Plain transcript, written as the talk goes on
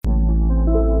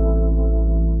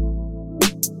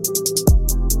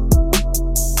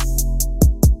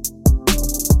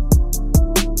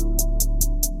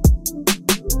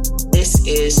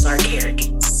is Sark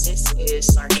Arrogance. This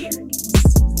is Sark Arrogance.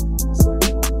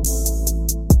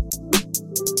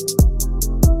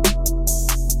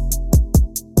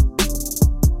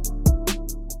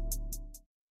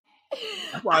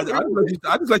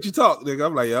 I just let you talk, nigga.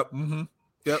 I'm like,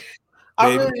 yep.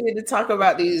 I really need to talk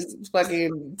about these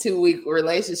fucking 2-week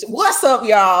relationships. What's up,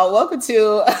 y'all? Welcome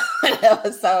to an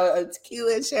episode of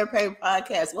Tequila and Champagne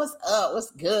Podcast. What's up?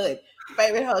 What's good?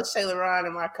 Favorite host, Shae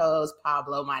and my co-host,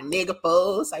 Pablo, my nigga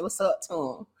fool. Say what's up to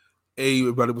him. Hey,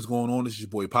 everybody, what's going on? This is your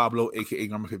boy Pablo, a.k.a.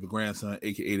 my favorite grandson,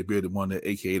 a.k.a. the bearded wonder,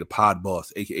 a.k.a. the pod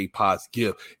boss, a.k.a. Pod's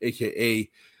gift, a.k.a.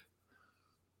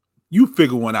 You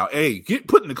figure one out. Hey,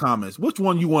 put in the comments which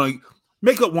one you want to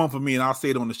make up one for me, and I'll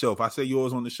say it on the show. If I say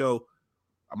yours on the show,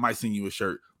 I might send you a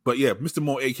shirt. But yeah, Mr.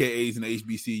 More AKAs in the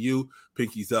HBCU,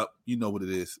 pinkies up. You know what it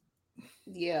is.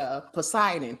 Yeah,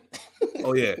 Poseidon.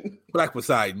 Oh yeah, Black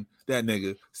Poseidon, that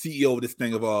nigga, CEO of this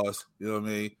thing of ours. You know what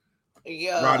I mean?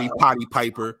 Yeah. Roddy Potty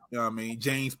Piper. You know what I mean?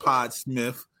 James Pod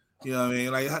Smith. You know what I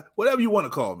mean? Like whatever you want to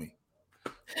call me.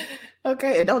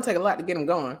 Okay, it don't take a lot to get him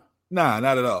going. Nah,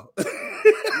 not at all.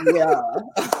 Yeah.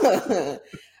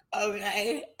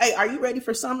 Okay. Hey, are you ready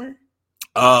for summer?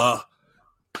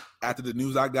 After the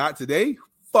news I got today,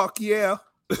 fuck yeah.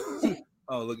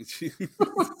 Oh, look at you.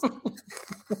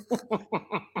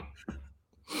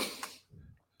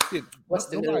 Yeah,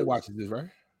 nobody watches this, right?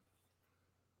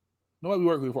 Nobody we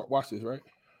work with watch this, right?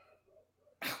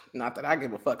 Not that I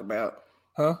give a fuck about.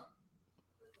 Huh?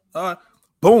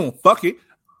 Boom, fuck it.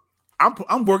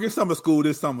 I'm working summer school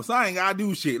this summer, so I ain't gotta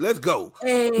do shit. Let's go.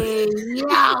 Hey,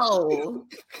 yo.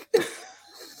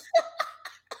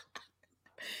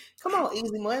 Come on,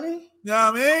 easy money. You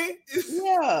know what I mean?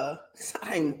 Yeah.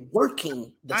 I'm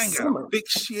working the I ain't summer. got big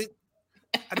shit.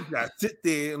 I just gotta sit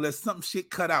there and let some shit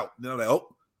cut out. Then I'm like,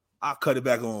 oh, I'll cut it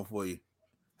back on for you.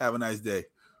 Have a nice day.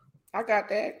 I got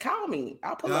that. Call me.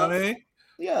 I'll pull you know up. What I mean?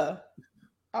 Yeah.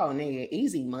 Oh, nigga,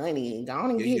 easy money. Go on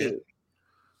and get it.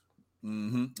 Go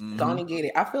on and get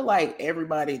it. I feel like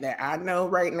everybody that I know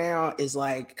right now is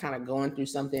like kind of going through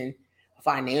something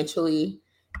financially.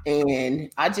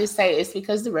 And I just say it's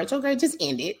because the retrograde just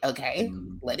ended. Okay.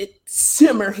 Let it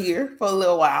simmer here for a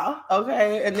little while.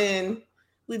 Okay. And then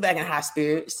we back in high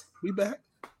spirits. We back.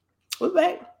 We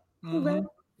back.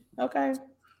 Okay.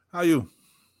 How you?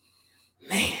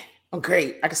 Man, I'm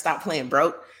great. I can stop playing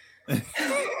broke.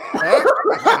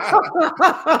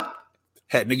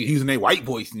 Had niggas using their white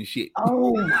voice and shit.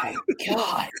 Oh my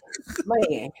God.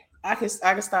 Man, I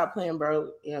can stop playing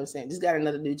broke. You know what I'm saying? Just got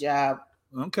another new job.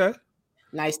 Okay.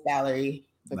 Nice salary.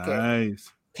 Okay.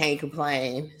 Nice. Can't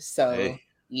complain. So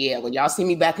yeah, when y'all see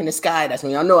me back in the sky, that's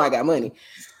when y'all know I got money.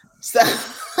 So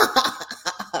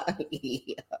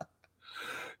yeah.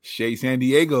 Shae San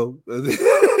Diego. Baby,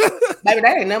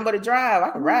 that ain't nothing but a drive. I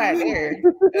can ride there.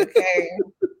 Okay.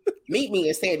 Meet me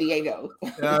in San Diego.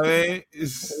 You know what I mean?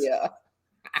 Yeah.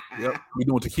 Yep. We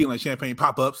doing tequila and champagne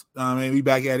pop-ups. I mean, we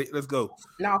back at it. Let's go.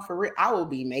 Now, for real, I will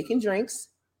be making drinks.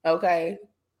 Okay.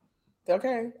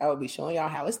 I will be showing y'all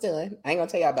how it's done. I ain't gonna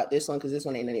tell y'all about this one because this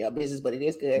one ain't none of y'all business, but it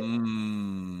is good.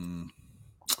 You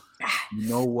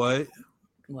know what?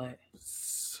 What?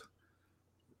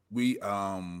 We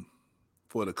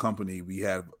for the company, we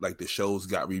had like the shows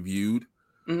got reviewed.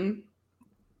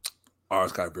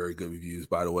 Ours got very good reviews,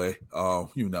 by the way.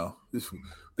 You know,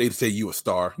 they say you a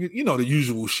star. You know the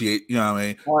usual shit. You know what I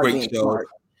mean? Great show. Smart.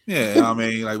 Yeah, you know what I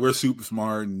mean, like we're super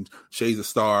smart and Shay's a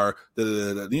star.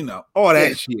 You know, all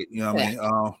that shit. You know what I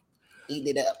mean?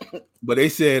 Eat it up. But they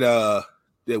said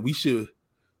that we should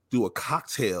do a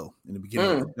cocktail in the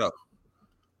beginning of the show.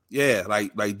 Yeah,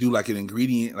 like do like an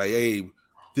ingredient. Like, hey,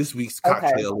 this week's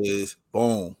cocktail is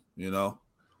boom. You know.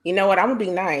 You know what? I'm gonna be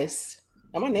nice.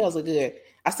 My nails look good.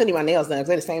 I still need my nails done because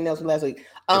they're the same nails from last week.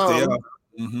 Yes, they are.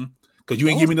 Because you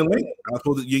ain't give me the link.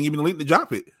 You ain't give me the link to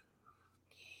drop it.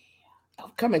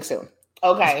 Coming soon.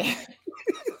 Okay.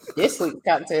 This week's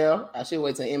cocktail, I should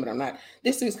wait till the end, but I'm not.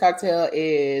 This week's cocktail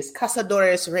is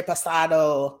Cazadores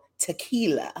Reposado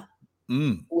Tequila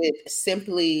with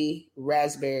simply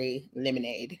raspberry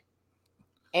lemonade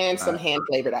and some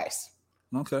hand-flavored ice.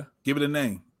 Okay. Give it a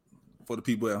name for the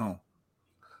people at home.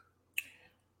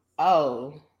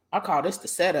 Oh, I call this the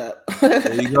setup.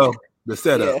 There you go. The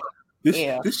setup.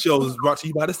 This show is brought to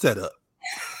you by the setup.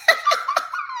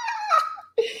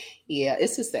 Yeah,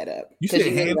 it's a setup. You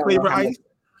said hand flavor ice?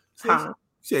 Huh? You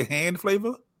said hand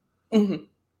flavor?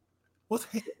 What's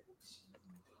hand?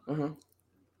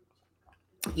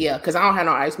 Yeah, because I don't have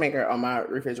no ice maker on my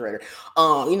refrigerator.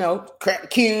 You know, crack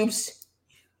cubes.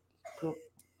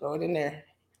 Throw it in there.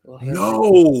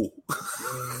 No.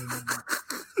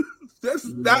 That's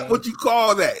not what you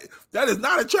call that. That is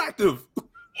not attractive.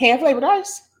 Hand flavored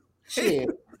ice. Shit.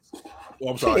 Oh,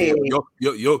 I'm sorry.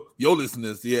 Your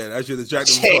listeners, yeah, that shit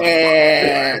attractive.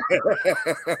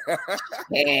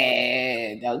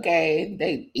 And okay,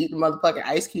 they eat the motherfucking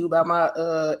ice cube out my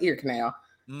ear canal.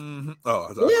 Mm-hmm. Oh,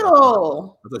 I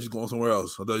thought you going somewhere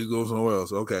else.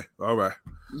 Okay, all right.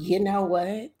 You know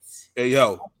what? Hey,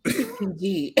 yo.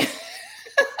 PG.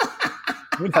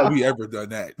 When have we ever done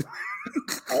that?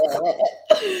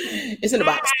 It's in the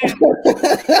box.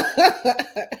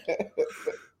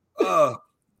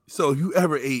 So if you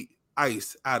ever ate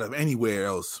ice out of anywhere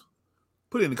else,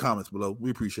 put it in the comments below. We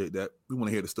appreciate that. We want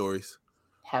to hear the stories.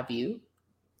 Have you?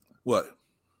 What?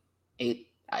 Ate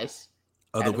ice?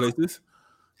 Other places?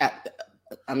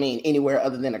 Anywhere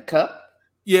other than a cup?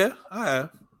 Yeah, I have.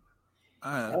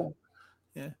 Oh.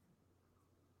 Yeah.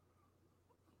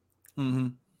 Mm-hmm.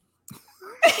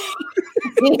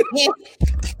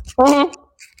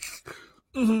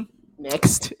 Mm-hmm.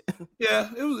 Next. Yeah,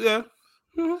 it was. Yeah,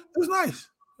 mm-hmm. It was nice.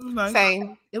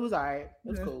 Same. It was all right. It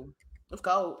was cool. It was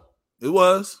cold. It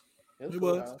was. It was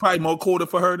cool, probably more colder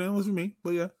for her than it was for me.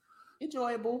 But yeah,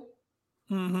 enjoyable.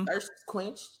 Mm-hmm. Thirst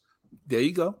quenched. There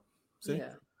you go. See?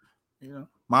 Yeah. You know,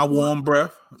 my warm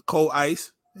breath, cold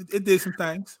ice. It did some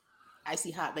things.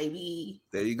 Icy hot baby.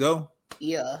 There you go.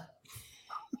 Yeah.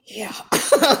 Yeah.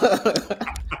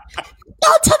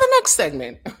 On to the next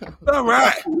segment. All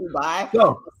right. Bye.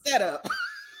 So, setup.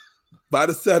 By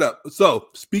the setup. So,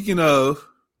 speaking of,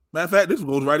 matter of fact, this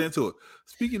goes right into it.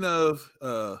 Speaking of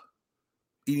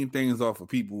eating things off of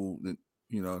people that,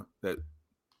 you know, that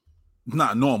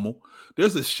not normal,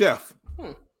 there's a chef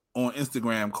on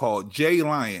Instagram called Jay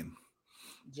Lion.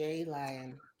 Jay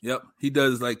Lion. Yep. He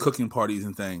does like cooking parties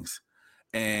and things.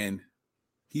 And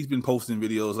he's been posting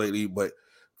videos lately, but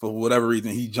for whatever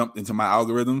reason, he jumped into my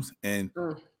algorithms, and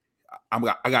I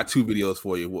got 2 videos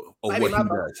for you of what he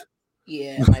does.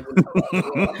 Yeah.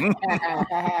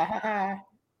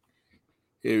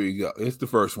 Here we go. It's the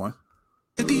first one.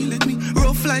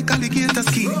 Rough like alligator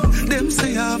skin. Them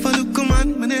say I have a look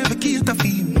man, me never cater for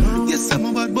you. Yes, I'm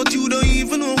a bad, but you don't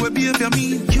even know what behavior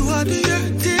mean. You are the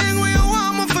thing when you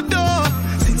want me for door.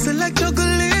 Since I like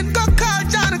juggling, got card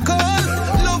jar the call.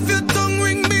 Love your tongue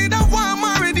ring me that one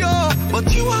married you.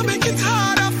 But you are make it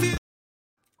harder for you.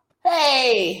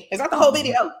 Hey, is that the whole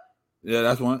video? Yeah,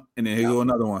 that's one. And then here go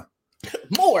another one.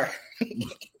 More.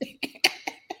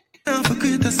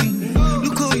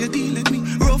 Look how you deal with me.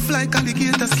 Rough like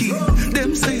alligator skin.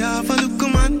 Them say I have a look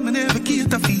man, me never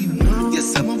cater for you.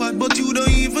 Yes, I'm a bad, but you don't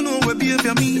even know what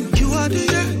behavior mean. You are the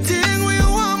thing when you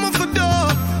want me for door.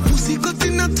 Pussy cut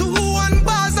in a 2-1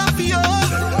 bars of you.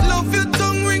 Love your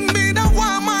tongue ring me that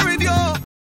one married you.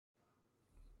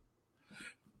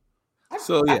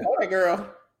 So yeah, I know that girl.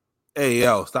 Hey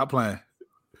yo, stop playing.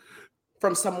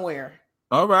 From somewhere.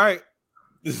 All right.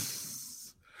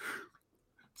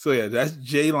 So yeah, that's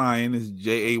Jay Lion. It's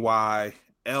JAYLYON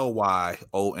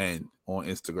on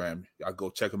Instagram. Y'all go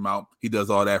check him out. He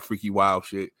does all that freaky wild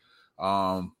shit.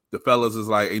 The fellas is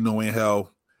like, ain't no way in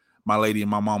hell my lady and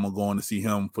my mama going to see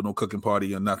him for no cooking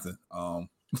party or nothing.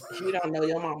 You don't know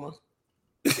your mama.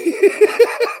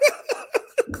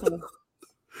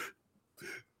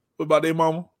 What about their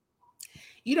mama?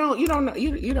 You don't know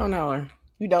her.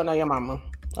 You don't know your mama.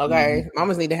 Okay.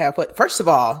 Mamas need to have foot. First of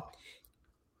all,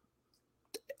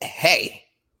 hey,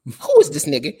 who is this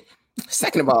nigga?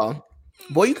 Second of all,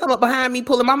 boy, you come up behind me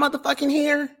pulling my motherfucking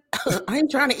hair. I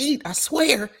ain't trying to eat, I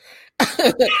swear.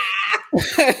 On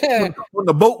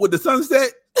the boat with the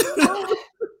sunset. You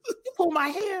pull my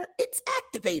hair, it's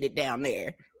activated down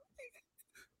there.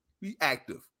 We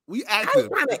active. I'm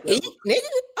trying to eat, nigga.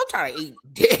 I'm trying to eat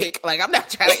dick. Like, I'm not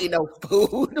trying to eat no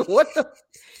food. What the?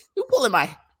 You pulling my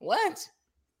what?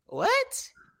 What?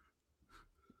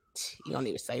 You don't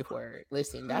need a safe word.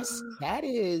 Listen, that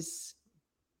is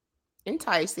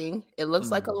enticing. It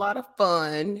looks like a lot of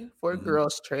fun for a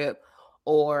girls' trip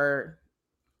or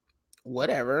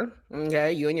whatever.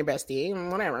 Okay, you and your bestie,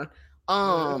 whatever.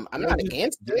 I'm not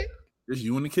against it. Just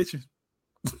you in the kitchen.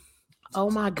 Oh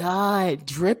my god,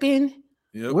 dripping.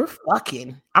 Yep. We're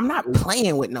fucking. I'm not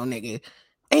playing with no nigga.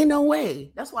 Ain't no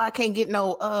way. That's why I can't get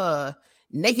no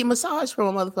naked massage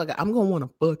from a motherfucker. I'm gonna want to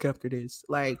fuck after this.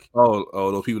 Like,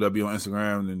 oh, those people that be on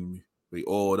Instagram and they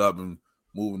oiled up and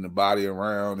moving the body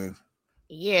around and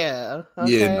yeah,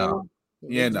 okay. No.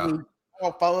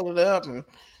 I'll follow it up and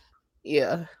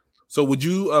yeah. So would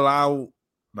you not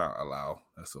allow?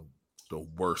 That's the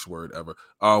worst word ever.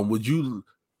 Would you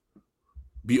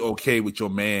be okay with your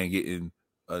man getting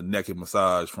a naked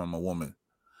massage from a woman?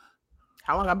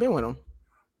 How long I've been with him?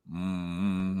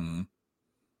 Mm-hmm.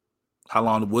 How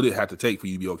long would it have to take for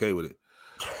you to be okay with it?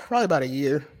 Probably about a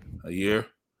year. A year?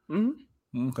 Mm-hmm.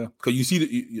 Okay, because you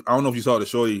see I don't know if you saw the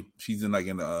shorty. She's in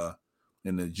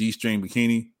the G-string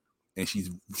bikini, and she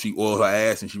oiled her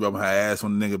ass and she rubbing her ass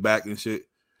on the nigga back and shit.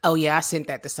 Oh yeah, I sent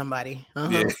that to somebody. Yeah,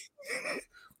 you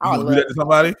gonna do that to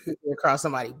somebody? Across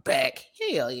somebody's back.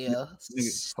 Hell yeah.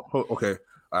 Okay,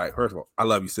 all right. First of all, I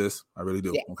love you, sis. I really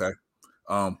do. Yeah. Okay.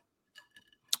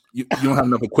 You don't have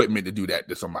enough equipment to do that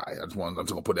to somebody. I'm just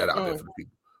gonna put that out there for the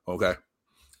people. Okay.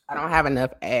 I don't have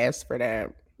enough ass for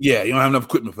that. Yeah, you don't have enough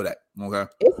equipment for that. Okay.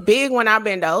 It's big when I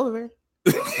bend over.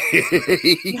 Okay,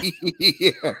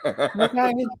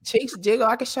 cheeks jiggle.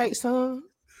 I can shake some.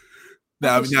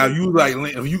 Now you like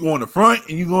if you go in the front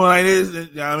and you go like this,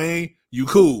 you know what I mean, you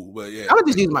cool. But yeah, I would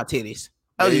just use my titties.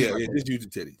 Just use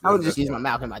the titties. I would just use my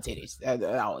mouth and my titties. That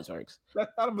always works.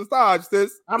 That's not a massage,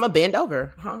 sis. I'm a bend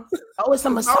over, huh? Oh, it's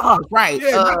a massage, right?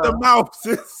 Yeah, not the mouth,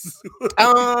 sis.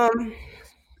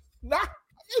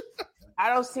 I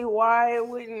don't see why it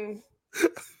wouldn't.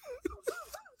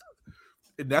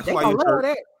 And that's why your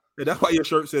shirt. And that's why your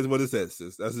shirt says what it says,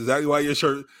 sis. That's exactly why your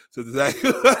shirt says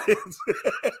exactly what it says.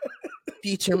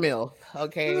 Future MILF,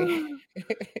 okay.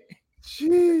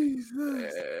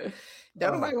 Jesus.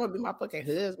 Don't nobody want to be my fucking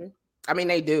husband. I mean,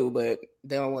 they do, but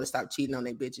they don't want to stop cheating on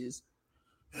their bitches.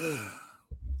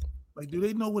 Like, do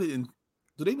they know what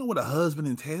a husband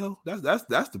entails? That's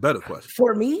the better question.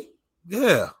 For me?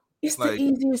 Yeah. It's the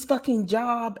easiest fucking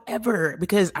job ever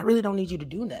because I really don't need you to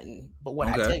do nothing but what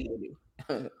I tell you to do.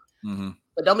 Mm-hmm.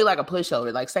 But don't be like a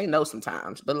pushover. Like, say no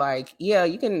sometimes. But like, yeah,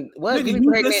 you can. What? Get me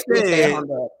pregnant.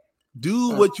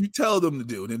 Do what you tell them to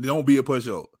do, and don't be a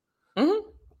pushover. Mm-hmm.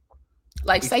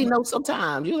 Like, say no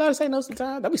sometimes. You allowed to say no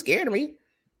sometimes. Don't be scared of me.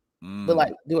 But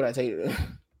like, do what I tell you to do.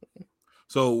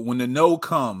 So when the no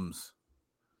comes,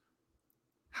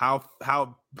 how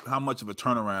much of a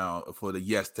turnaround for the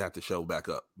yes to have to show back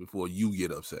up before you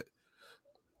get upset?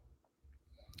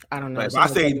 I don't know. Like if I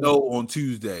say no on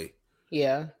Tuesday,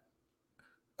 yeah,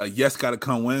 a yes got to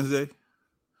come Wednesday.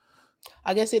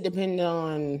 I guess it depends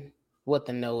on what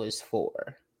the no is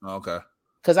for. Okay.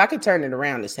 Because I could turn it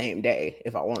around the same day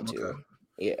if I want to. Okay.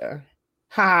 Yeah.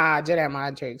 Ha, Jedi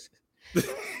mind tricks.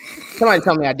 Somebody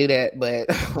told me I do that,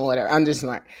 but whatever. I'm just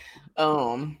like,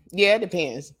 yeah, it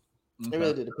depends. Okay. It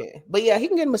really do depend. But yeah, he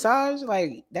can get a massage.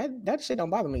 Like that shit don't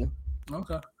bother me.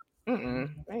 Okay. I ain't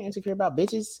insecure about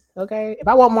bitches. Okay. If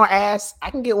I want more ass,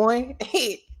 I can get one.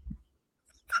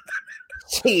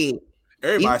 Shit.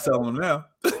 Everybody's selling them now.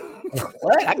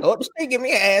 What? I go up the street, get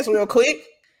me an ass real quick.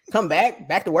 Come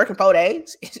back to work in 4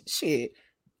 days. Shit.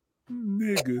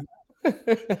 Nigga.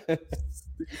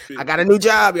 I got a new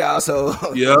job, y'all. So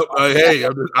yep. Hey,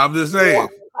 I'm just saying.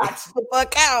 Watch the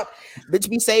fuck out. Bitch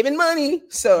be saving money.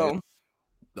 So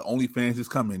the OnlyFans is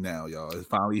coming now, y'all. It's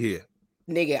finally here.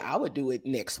 Nigga, I would do it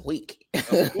next week.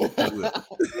 When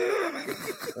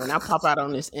I pop out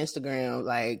on this Instagram,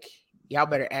 like, y'all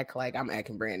better act like I'm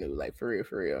acting brand new. Like, for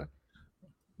real.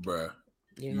 Bruh.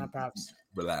 You know my props.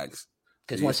 Relax.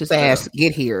 Because once his ass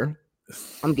get here,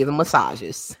 I'm giving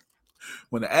massages.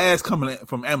 When the ass coming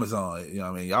from Amazon, you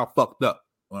know what I mean? Y'all fucked up.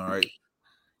 All right.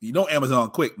 You know Amazon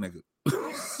quick, nigga.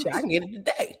 Shit, I can get it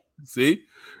today. See?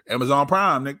 Amazon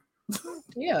Prime, nigga.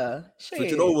 Yeah. Shit.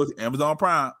 Switch it over to Amazon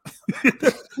Prime.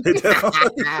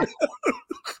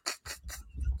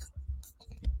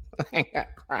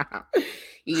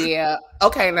 Yeah.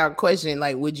 Okay, now question.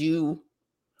 Like, would you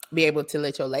be able to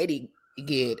let your lady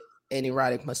get an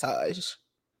erotic massage?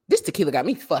 This tequila got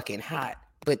me fucking hot,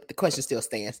 but the question still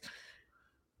stands.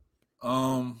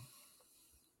 All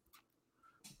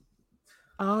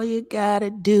you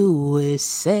gotta do is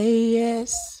say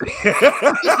yes.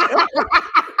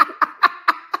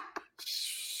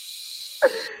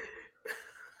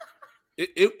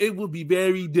 It would be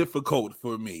very difficult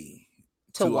for me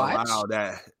to watch. Allow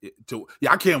that.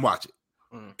 I can't watch it.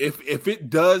 If it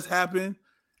does happen,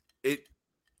 she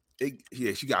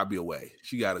gotta be away.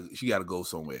 She gotta go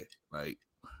somewhere. Like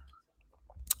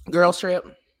girls trip.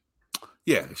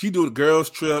 Yeah, if she do the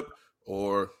girls trip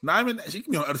or not even she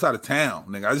can be on the other side of town.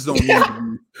 Nigga, I just don't need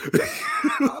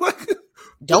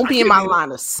don't be in my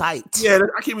line of sight. Yeah,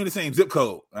 I can't be in the same zip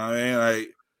code. I mean, like,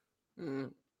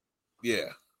 yeah,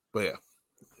 but yeah,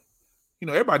 you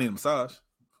know, everybody need a massage.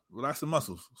 Relax the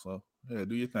muscles. So yeah,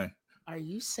 do your thing. Are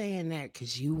you saying that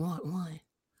because you want one?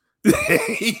 Yeah.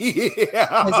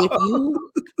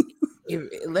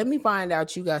 If let me find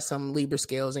out you got some Libra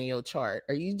scales in your chart.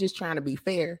 Are you just trying to be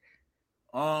fair?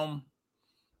 You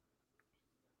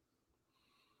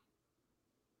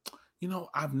know,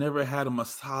 I've never had a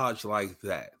massage like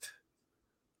that.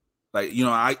 Like, you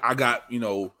know, I got, you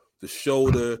know, the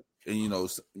shoulder and, you know,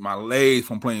 my legs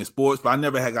from playing sports, but I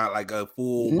never had got like a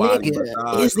full body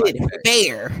massage. Is it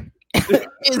fair?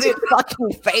 Is it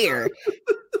fucking fair?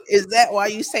 Is that why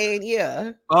you saying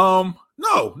yeah? No,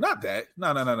 not that.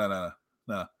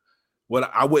 No.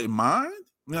 What I wouldn't mind.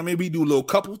 You know, maybe do a little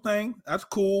couple thing. That's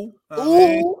cool.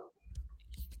 Ooh.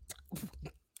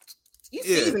 You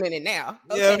seasoning it now.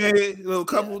 Okay. Yeah, maybe a little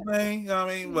couple thing. You know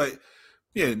what I mean? But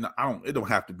yeah, no, it don't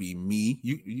have to be me.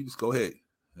 You just go ahead.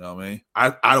 You know what I mean?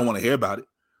 I don't want to hear about it.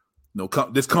 No,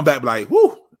 just come back like,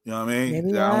 whoo. You know what I mean?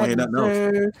 Maybe I don't want to hear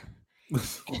nothing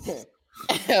else.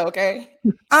 Okay.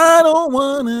 I don't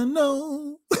want to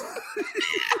know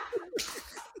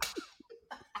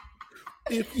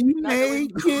if you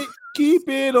make it, keep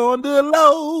it on the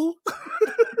low.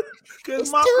 Because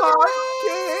my heart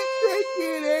can't take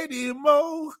it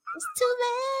anymore. It's too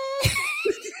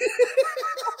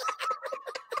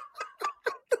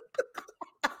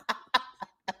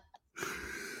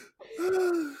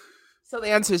late. So the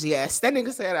answer is yes. That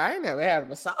nigga said, I ain't never had a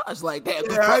massage like that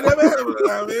before. Yeah, I never had a massage.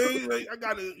 I mean, like, I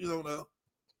got to,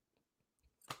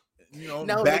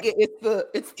 no, back. Nigga,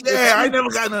 it's I ain't never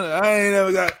got none of that. I ain't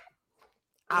never got.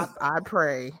 I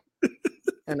pray,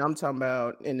 and I'm talking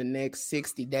about in the next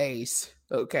 60 days,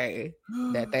 okay,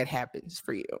 that happens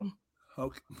for you.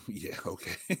 Okay. Yeah,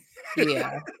 okay.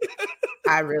 Yeah,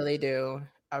 I really do.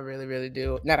 I really, really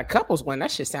do. Now, the couples one,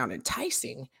 that shit sound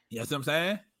enticing. You know what I'm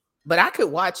saying? But I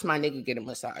could watch my nigga get a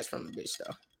massage from a bitch,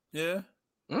 though. Yeah.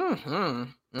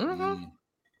 Mm-hmm.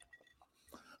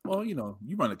 Well, you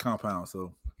run a compound,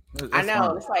 so. I know.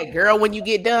 Fine. It's like, girl, when you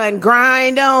get done,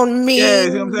 grind on me. Yeah, you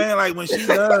know what I'm saying? Like, when she's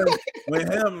done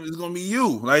with him, it's going to be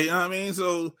you. Like, you know what I mean?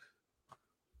 So.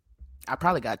 I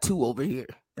probably got 2 over here.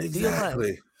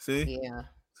 Exactly. See? Yeah.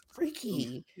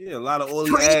 Freaky. Yeah, a lot of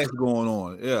oily ass going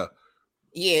on. Yeah.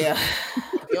 Yeah.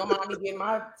 If your mommy getting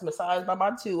my massage by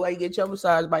my 2, why you get your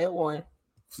massage by your 1?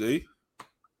 See?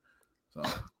 So.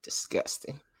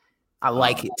 Disgusting. I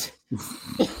like it.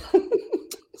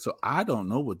 So I don't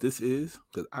know what this is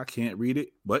because I can't read it,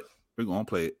 but we're going to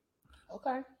play it.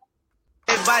 Okay.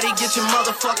 Everybody get your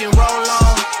motherfucking roll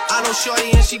on. I know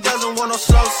shorty and she doesn't want no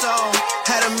slow song.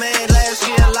 Had a man last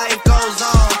year, life goes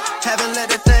on. Haven't let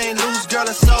that thing loose, girl,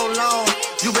 in so long.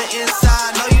 You been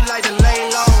inside, know you like to lay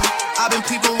low. I've been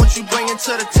peeping what you bringing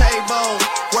to the table.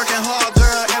 Working hard,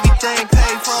 girl, everything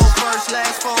paid for. First,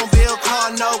 last phone bill,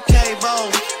 car, no cable.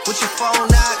 With your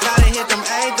phone out, gotta hit them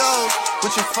angles.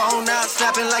 With your phone out,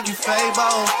 snapping like you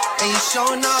Fable. And you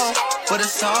showing off, but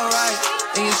it's alright.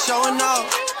 And you showing off,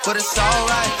 but it's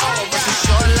alright. It's a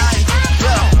short life,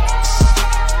 yeah.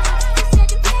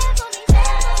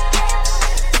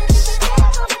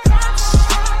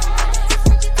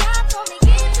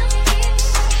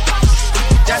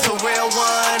 That's a real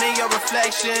one in your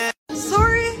reflection.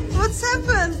 Sorry, what's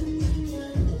happened?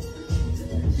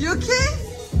 You okay?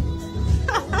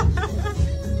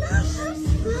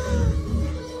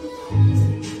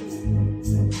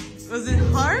 Was it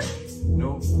hard?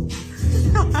 No.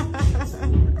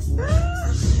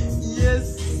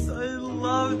 Yes, I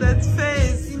love that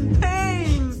face in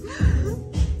pain.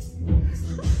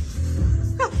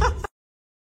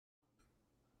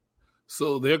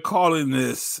 So they're calling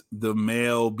this the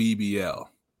male BBL.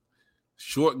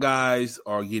 Short guys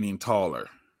are getting taller.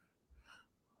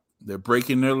 They're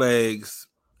breaking their legs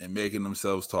and making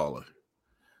themselves taller.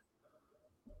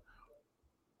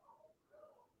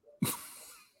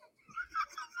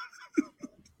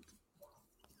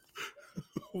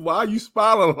 Why are you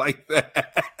smiling like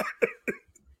that?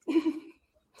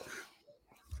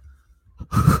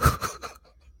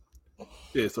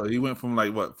 Yeah, so he went from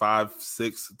like what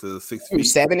 5'6" to 6 feet.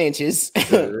 7 inches.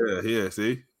 yeah.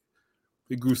 See,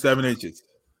 he grew 7 inches.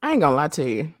 I ain't gonna lie to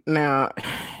you. Now,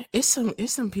 it's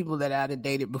some people that I'd have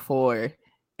dated before,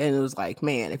 and it was like,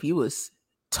 man, if you was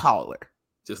taller,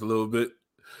 just a little bit,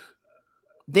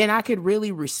 then I could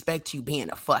really respect you being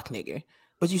a fuck nigga.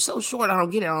 But you're so short, I don't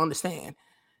get it. I don't understand.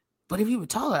 But if you were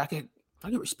taller, I could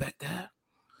respect that.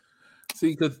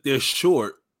 See, because they're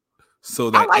short.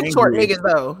 So I like short niggas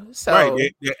though. So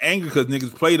right, they're angry because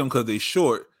niggas play them because they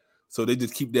short. So they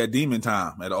just keep that demon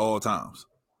time at all times.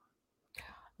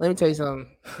 Let me tell you something.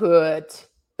 What?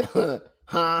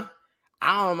 Huh?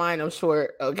 I don't mind them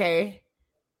short, okay?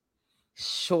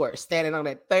 Short, standing on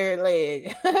that third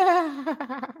leg.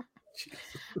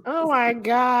 Oh my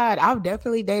God. I've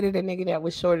definitely dated a nigga that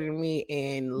was shorter than me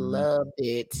and loved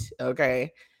it.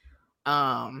 Okay.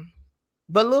 But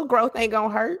little growth ain't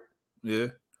gonna hurt. Yeah.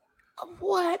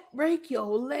 What? Break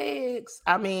your legs.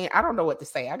 I mean, I don't know what to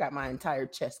say. I got my entire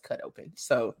chest cut open.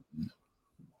 So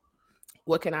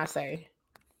what can I say?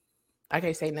 I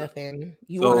can't say nothing.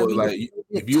 You so like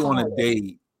if you on a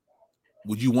date,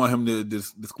 would you want him to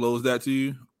disclose that to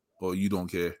you, or you don't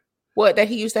care? What, that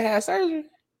he used to have surgery?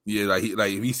 Yeah, like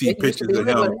if he see pictures of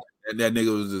him and that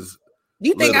nigga was just.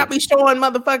 You think I'll be showing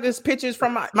motherfuckers pictures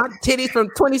from my titties from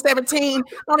 2017?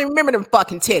 I don't even remember them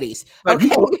fucking titties. Okay?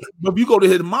 If you go to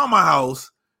his mama house,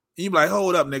 you be like,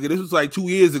 hold up, nigga. This was like 2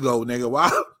 years ago, nigga.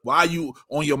 Why are you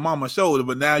on your mama's shoulder,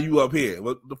 but now you up here?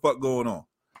 What the fuck going on?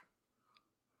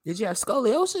 Did you have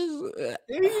scoliosis?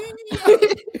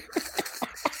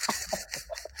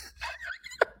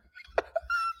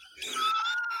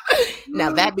 Now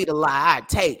that'd be the lie I'd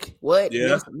take. What? Yeah.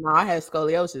 Yes, no, I had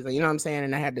scoliosis. You know what I'm saying?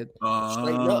 And I had to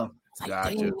straighten up. It's like,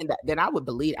 gotcha. Then I would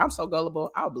believe. I'm so gullible.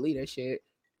 I'll believe that shit.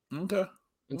 Okay.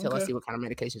 Until I see what kind of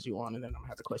medications you want, and then I'm gonna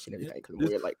have to question everything because I'm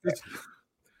weird like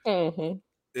that.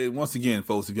 And once again,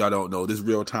 folks, if y'all don't know, this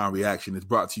real-time reaction is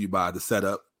brought to you by the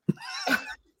setup.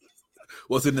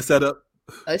 What's in the setup?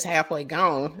 It's halfway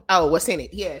gone. Oh, what's in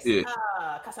it? Yes. Yeah.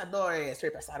 Cazadores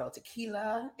Tequila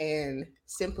Reposado and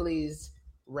Simply's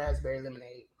raspberry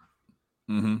lemonade.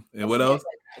 And what else?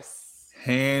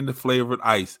 Hand flavored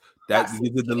ice. That's to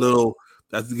get the little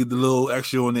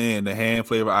extra on the end. The hand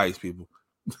flavored ice, people.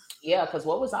 Yeah, because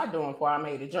what was I doing before I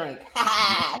made a drink?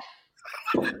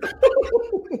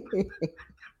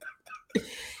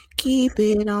 Keep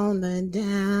it on the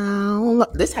down.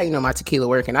 This is how you know my tequila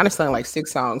working. I just sang like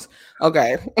 6 songs.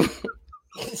 Okay.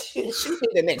 Shoot me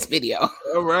the next video.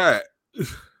 All right.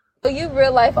 So you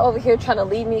real life over here trying to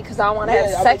leave me because I want to have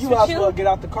sex with you? Get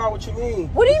out the car. What you mean?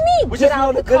 What do you mean? We just went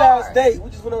on a good ass date. We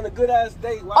just went on a good ass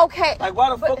date. Okay. Like why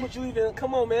the fuck would you even?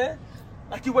 Come on, man.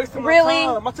 Like you wasting my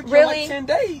time. I took you like 10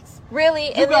 days.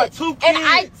 Really? You got 2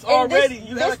 kids already.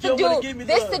 This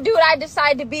the dude I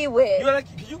decided to be with.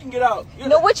 You can get out.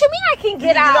 No, what you mean I can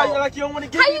get out? You're like you don't want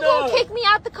to get How you gonna kick me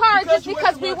out the car just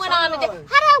because we went on a date? How did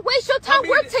I waste your time?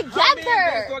 We're together. How many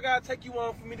days do I gotta take you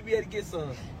on for me to be able to get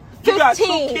some? 15. You got 2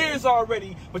 kids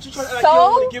already, but you trying to act like you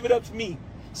don't want to give it up to me.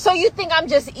 So you think I'm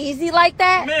just easy like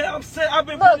that? Man, I'm saying I've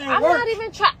been putting in work. I'm not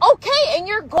even trying. Okay, and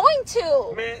you're going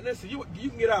to. Man, listen, you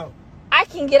can get out. I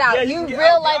can get out. Yeah, you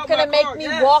real life gonna make me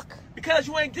walk? Because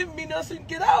you ain't giving me nothing.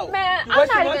 Get out. Man, I'm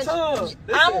not even. Listen,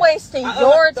 I'm wasting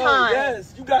your time.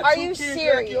 Yes, you got. Are 2 you kids,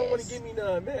 serious? You don't want to give me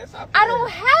none, man. I don't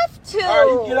have to.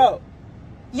 All right, you get out.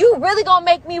 You really gonna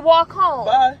make me walk home?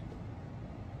 Bye.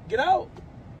 Get out.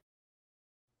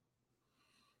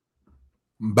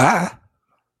 Bye.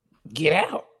 Get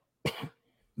out.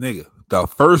 Nigga, the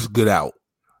first get out,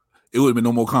 it would have been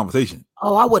no more conversation.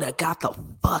 Oh, I would have got the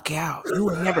fuck out. You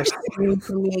would never seen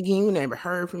from me again. You never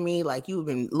heard from me. Like you've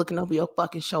been looking over your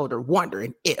fucking shoulder,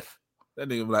 wondering if. That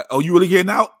nigga be like, "Oh, you really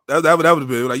getting out?" That would have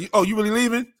been like, "Oh, you really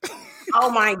leaving?" Oh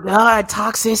my god,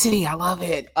 toxicity! I love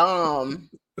it.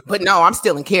 But no, I'm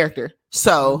still in character.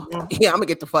 So yeah, I'm gonna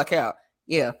get the fuck out.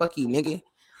 Yeah, fuck you, nigga.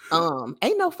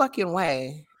 Ain't no fucking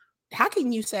way. How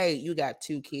can you say you got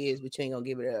 2 kids but you ain't gonna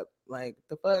give it up? Like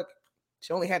the fuck?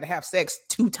 She only had to have sex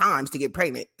 2 times to get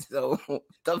pregnant. So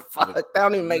the fuck? That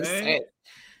don't even make sense.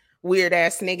 Weird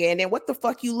ass nigga. And then what the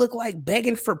fuck you look like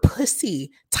begging for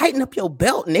pussy? Tighten up your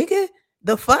belt, nigga.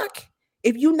 The fuck?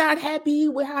 If you not happy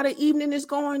with how the evening is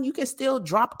going, you can still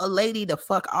drop a lady the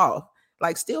fuck off.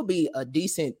 Like still be a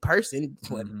decent person.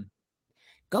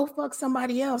 Go fuck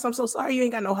somebody else. I'm so sorry you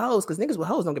ain't got no hoes because niggas with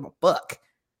hoes don't give a fuck.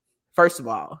 First of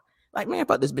all. Like, man,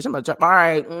 fuck this bitch. I'm about to drop. All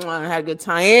right, I had a good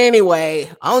time. Anyway,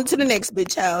 on to the next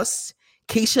bitch house.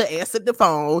 Keisha answered the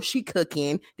phone. She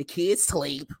cooking. The kids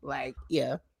sleep. Like,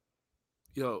 yeah.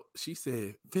 Yo, she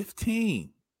said 15.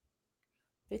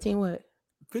 15 what?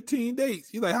 15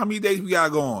 dates. You like, how many dates we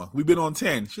got going? We've been on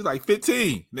 10. She's like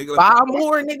 15. Nigga, 5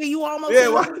 more, nigga. You almost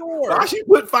why she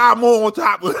put 5 more on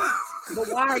top of But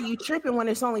why are you tripping when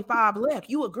it's only 5 left?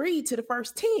 You agreed to the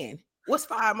first 10. What's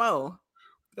 5 more?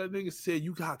 That nigga said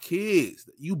you got kids.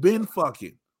 You been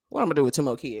fucking. What I'm gonna do with 2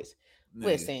 more kids? Nigga.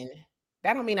 Listen,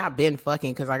 that don't mean I've been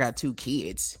fucking because I got 2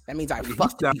 kids. That means I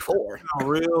fucked before.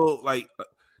 Real, like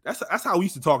that's how we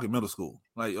used to talk in middle school.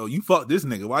 Like, oh, you fucked this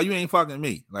nigga. Why you ain't fucking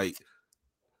me? Like,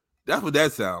 that's what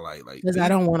that sound like. Like, because I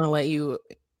don't want to let you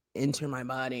enter my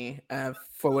body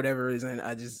for whatever reason.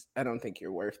 I don't think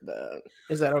you're worth the.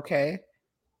 Is that okay?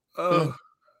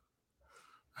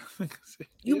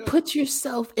 You put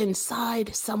yourself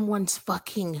inside someone's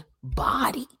fucking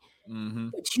body,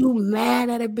 but you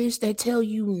mad at a bitch that tell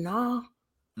you nah,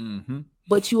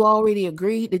 but you already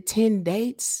agreed to 10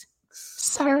 dates,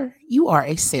 sir. You are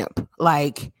a simp.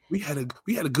 Like we had a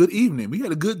good evening. We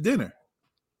had a good dinner.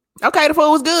 Okay, the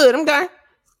food was good. Okay.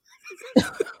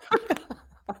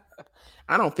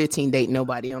 I don't 15 date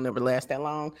nobody. I'll never last that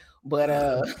long.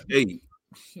 But hey,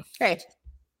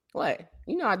 what?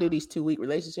 You know I do these 2-week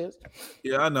relationships.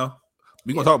 Yeah, I know.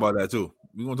 We're gonna talk about that too.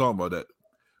 We're gonna talk about that.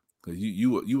 Cause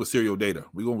you a serial dater.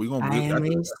 We're gonna I am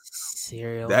a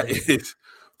serial that dater. is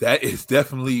That is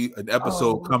definitely an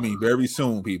episode coming very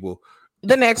soon, people.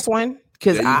 The next one,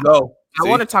 because I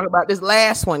want to talk about this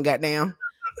last one. Goddamn.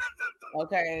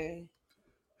 Okay.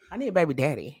 I need a baby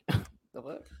daddy. The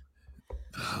what?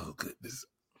 Oh goodness.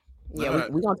 Yeah,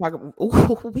 we're gonna talk.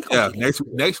 We gonna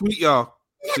next week, y'all.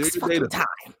 Next fucking time.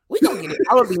 We gonna get it.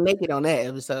 I will be naked on that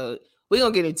episode. We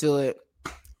gonna get into it.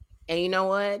 And you know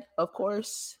what? Of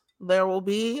course, there will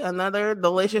be another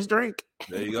delicious drink.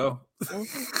 There you go.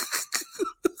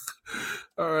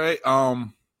 All right.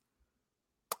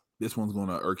 This one's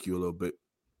gonna irk you a little bit.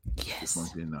 Yes. This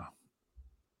one's in now.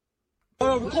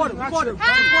 Record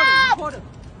it.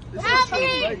 Help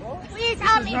me! Please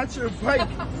help me! Not your bike.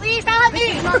 Please help me!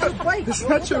 It's not your bike. It's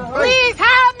not your bike. Please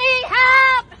help me!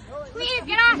 Help! Please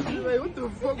get off me! Wait, what the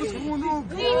fuck? What's going on,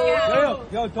 bro? Please get off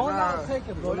me! Yo, don't not take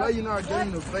it, bro. Now you're not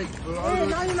getting the bike, bro. Hey,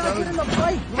 now you're not getting the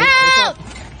bike, bro. Help!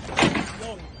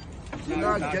 You're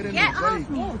not getting Get the off bike.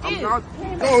 me, I'm dude. not.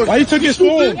 Why you took his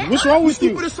phone? What's wrong with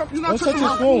you? You're not Don't touch touching his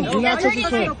my phone. Do not touch his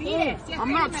phone.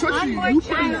 I'm not touching you. You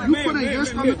putting your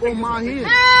stomach on my hand.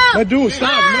 My dude,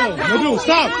 stop. No, my dude,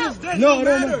 stop. No. I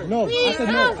said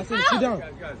no. I said sit down.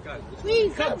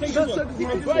 Please help me!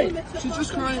 She's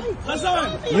just crying.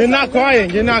 You're not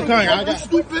crying. I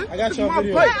got you on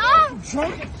video.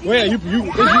 Wait, you pulled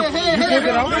it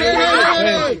out?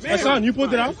 Hey, Hassan, you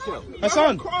pulled it out?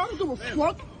 Hassan, I don't give a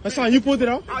fuck. Hassan, you pulled it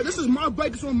out? This is my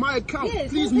bike. It's on my account.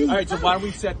 Please move. All right, so why don't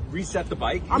we reset the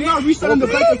bike? I'm not resetting the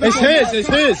bike. It's his.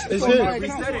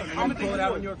 Reset it. I'm gonna pull it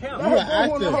out on your account. You are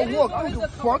active. I don't give a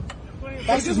fuck.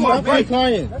 This is my fake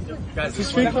crying. This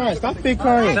is fake crying. Stop fake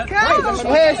crying.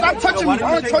 Hey, stop touching me. I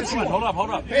don't touch you. Hold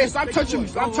up. Hey, stop touching me.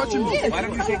 Stop touching me. Why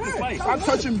don't you take this bike? Stop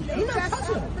touching me.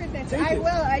 I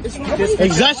will.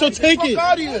 Exactly. So take Fuck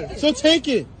out of here. it. So take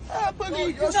it.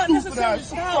 You're stupid ass.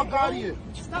 Fuck out of here.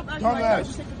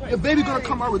 Dumbass. Your baby gonna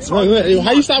come out with Wait.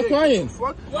 How you stop crying?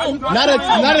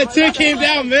 Not a tear came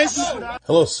down, miss.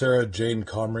 Hello, Sarah Jane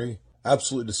Comrie.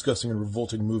 Absolutely disgusting and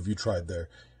revolting move you tried there.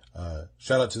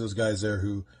 Shout out to those guys there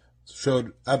who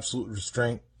showed absolute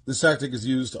restraint. This tactic is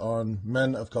used on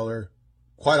men of color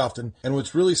quite often, and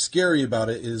what's really scary about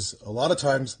it is a lot of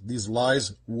times these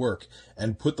lies work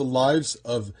and put the lives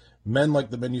of men like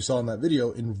the men you saw in that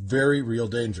video in very real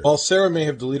danger. While Sarah may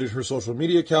have deleted her social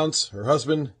media accounts, her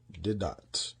husband did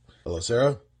not. Hello,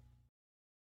 Sarah.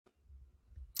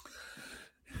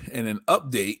 And an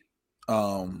update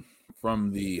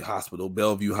from the hospital,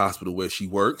 Bellevue Hospital, where she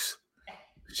works.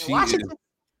 Washington?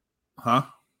 Huh?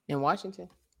 In Washington?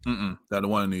 That the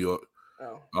one in New York.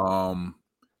 Oh.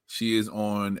 She is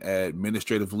on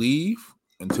administrative leave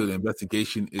until the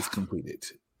investigation is completed.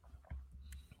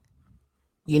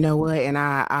 You know what? And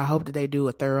I hope that they do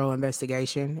a thorough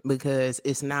investigation, because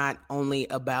it's not only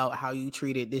about how you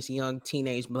treated this young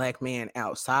teenage black man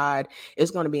outside.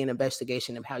 It's going to be an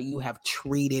investigation of how you have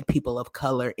treated people of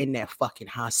color in that fucking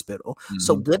hospital. Mm-hmm.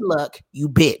 So good luck, you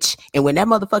bitch. And when that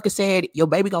motherfucker said your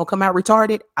baby gonna come out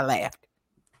retarded, I laughed.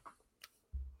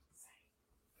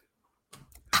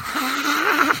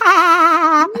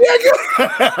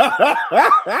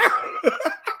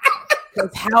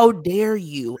 Because how dare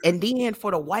you? And then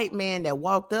for the white man that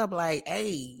walked up like, hey,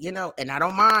 you know, and I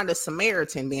don't mind the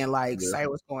Samaritan being like, say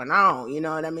what's going on, you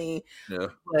know what I mean? Yeah.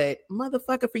 But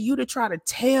motherfucker, for you to try to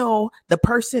tell the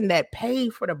person that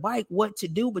paid for the bike what to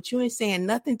do, but you ain't saying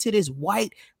nothing to this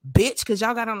white bitch because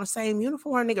y'all got on the same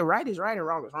uniform, nigga. Right is right and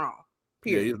wrong is wrong.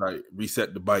 Period. Yeah, like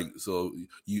reset the bike so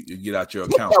you get out your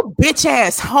Get account. your bitch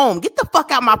ass home. Get the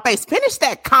fuck out my face. Finish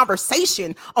that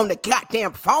conversation on the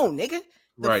goddamn phone, nigga.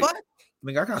 The right. fuck?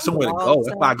 Nigga, I got somewhere to go.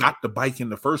 That's why I got the bike in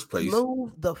the first place.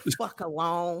 Move the fuck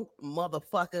along,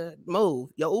 motherfucker. Move.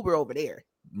 Your Uber over there.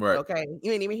 Right. Okay.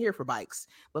 You ain't even here for bikes.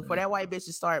 But for that white bitch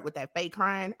to start with that fake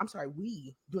crying, I'm sorry,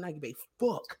 we do not give a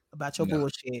fuck about your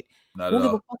bullshit. Don't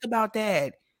give a fuck about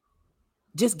that.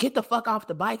 Just get the fuck off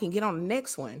the bike and get on the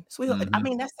next one. Sweetheart. I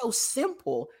mean, that's so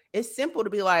simple. It's simple to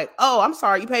be like, oh, I'm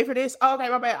sorry, you paid for this? Oh, okay,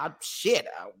 my bad.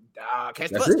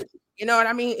 Catch pussy. You know what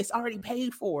I mean? It's already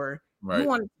paid for. Right. You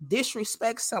want to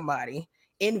disrespect somebody,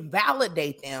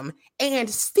 invalidate them, and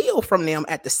steal from them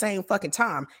at the same fucking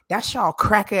time. That's y'all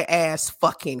cracker ass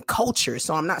fucking culture.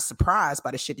 So I'm not surprised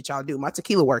by the shit that y'all do. My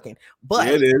tequila working, but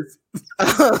it is.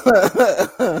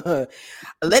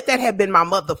 Let that have been my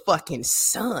motherfucking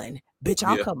son. Bitch,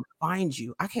 I'll come find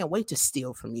you. I can't wait to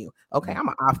steal from you. Okay, I'm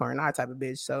an eye for an eye type of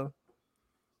bitch. So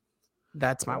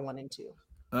that's my 1 and 2.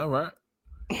 All right.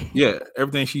 Yeah,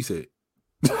 everything she said.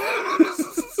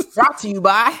 Brought to you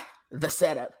by The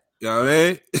Setup. You know what I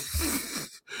mean?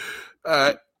 All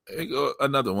right. Here go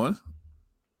another one.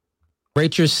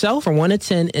 Rate yourself from 1 to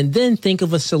 10, and then think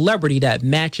of a celebrity that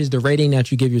matches the rating that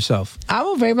you give yourself. I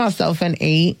would rate myself an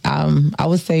 8. I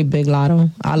would say Big Lotto.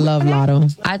 I love Lotto.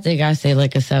 I think I say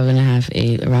like a 7.5,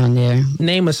 8 around there.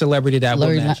 Name a celebrity that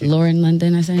would match you. Lauren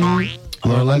London, I say.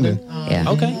 Lauren London. Yeah.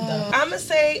 Okay. I'm gonna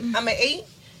say I'm an 8.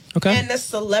 Okay. And the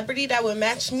celebrity that would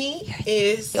match me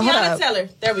is Tiana Taylor.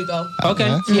 There we go. Okay.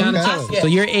 Tiana Taylor. Yeah. So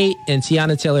you're 8, and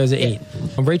Tiana Taylor is an 8.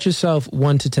 Rate yourself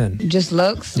 1 to 10. Just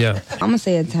looks? Yeah. I'm going to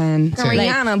say a 10.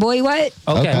 Rihanna, boy, what?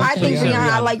 Okay. I think Rihanna,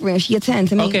 I like Rihanna. She a 10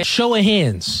 to me. Okay. Show of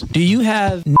hands. Do you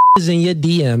have in your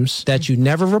DMs that you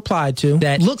never replied to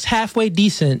that looks halfway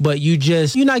decent, but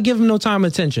you're not giving them no time or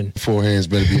attention? 4 hands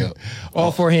better be up.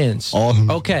 All 4 hands.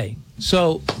 Okay.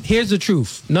 So here's the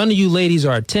truth. None of you ladies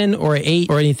are a 10 or an 8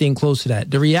 or anything close to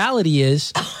that. The reality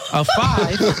is a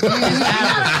 5 is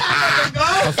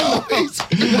average.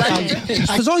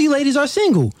 Because all you ladies are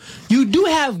single. You do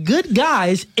have good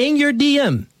guys in your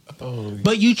DM.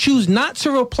 But you choose not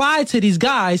to reply to these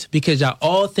guys because y'all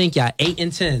all think y'all 8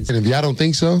 and 10s. And if y'all don't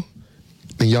think so,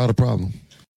 then y'all the problem.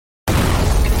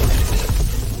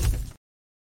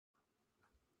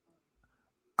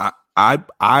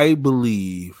 I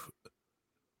believe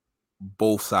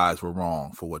both sides were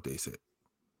wrong for what they said.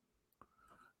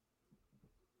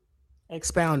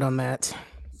 Expound on that.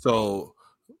 So,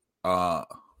 yeah,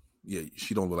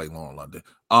 she don't look like Lauren London.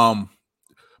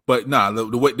 But nah,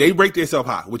 the way they rate themselves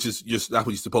high, which is just that's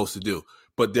what you're supposed to do.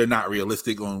 But they're not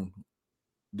realistic on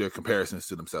their comparisons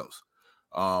to themselves.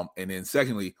 And then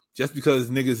secondly, just because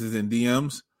niggas is in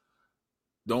DMs,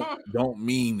 don't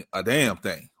mean a damn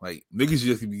thing. Like niggas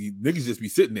just be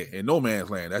sitting there in no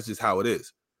man's land. That's just how it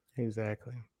is.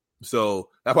 Exactly. So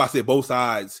that's why I said both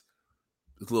sides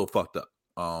is a little fucked up.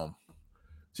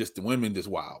 Just the women just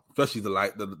wild, especially the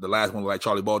last one, like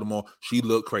Charlie Baltimore. She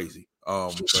looked crazy.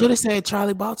 Should have said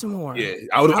Charlie Baltimore. Yeah,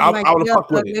 I would have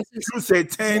fucked with it. If you said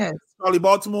 10, Charlie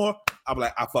Baltimore, I'd be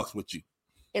like, I fucks with you.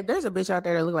 If there's a bitch out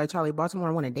there that look like Charlie Baltimore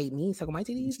and want to date me, suck on my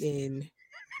titties, then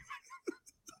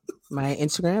my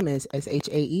Instagram is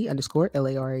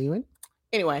SHAE_LARAUN.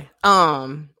 Anyway,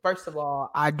 first of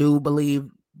all, I do believe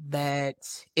that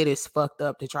it is fucked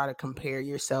up to try to compare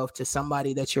yourself to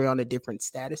somebody that you're on a different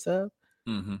status of.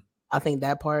 Mm-hmm. I think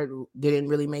that part didn't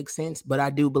really make sense, but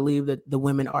I do believe that the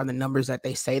women are the numbers that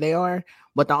they say they are.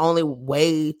 But the only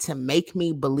way to make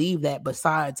me believe that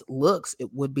besides looks,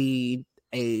 it would be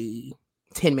a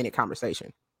 10-minute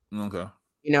conversation. Okay.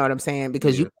 You know what I'm saying?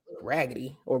 Because you can look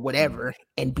raggedy or whatever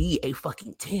and be a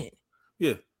fucking 10.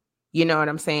 Yeah. You know what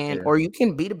I'm saying? Yeah. Or you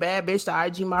can be the bad bitch, the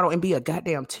IG model, and be a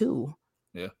goddamn 2.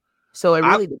 Yeah. So it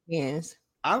really depends.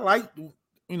 I like, the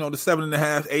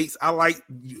 7.5, 8s. I like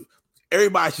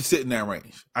everybody should sit in that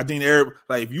range. I think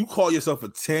if you call yourself a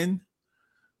 10,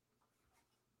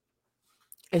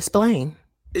 explain.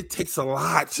 It takes a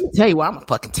lot. I'll tell you why I'm a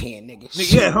fucking 10,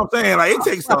 nigga. Yeah, I'm saying it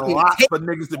takes a lot for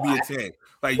niggas to be a 10.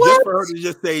 Like just for her to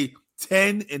just say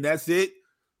 10 and that's it.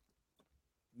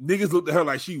 Niggas looked at her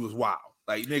like she was wild.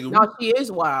 Like nigga, no, she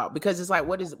is wild because it's like,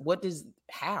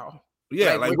 how?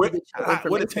 Yeah, like where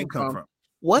did 10 come from?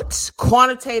 What's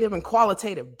quantitative and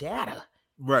qualitative data?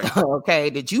 Right. Okay.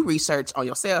 Did you research on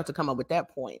yourself to come up with that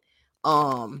point?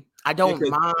 I don't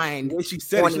mind. When she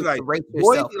said it, she's like,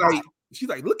 she's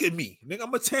like, look at me, nigga.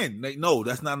 I'm a 10. Like, no,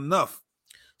 that's not enough.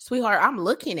 Sweetheart, I'm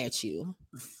looking at you.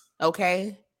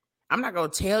 Okay. I'm not gonna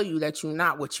tell you that you're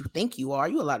not what you think you are.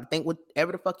 You're allowed to think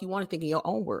whatever the fuck you want to think in your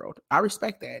own world. I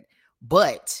respect that.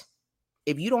 But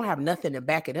if you don't have nothing to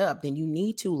back it up, then you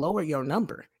need to lower your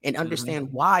number and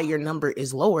understand why your number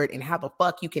is lowered and how the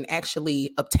fuck you can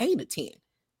actually obtain a 10.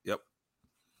 Yep.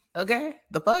 Okay.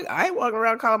 The fuck? I ain't walking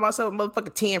around calling myself a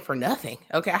motherfucking 10 for nothing.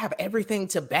 Okay. I have everything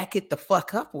to back it the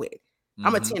fuck up with.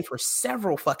 I'm a 10 for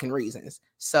several fucking reasons.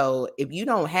 So if you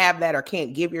don't have that or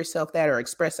can't give yourself that or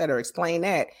express that or explain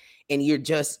that, and you're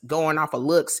just going off of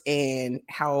looks and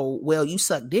how well you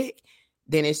suck dick,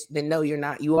 then no, you're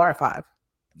not. You are a 5.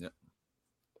 Yep.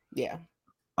 Yeah.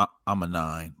 I'm a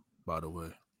 9, by the way.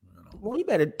 Well, you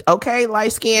better,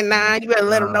 light skin 9. You better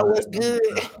let them know what's good.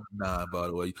 9, by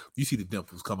the way. You see the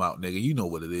dimples come out, nigga. You know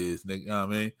what it is, nigga. You know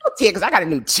what I mean? Yeah, because I got a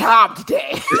new job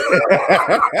today.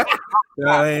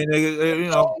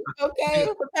 Nigga, Okay.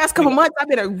 For the past couple months, I've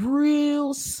been a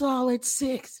real solid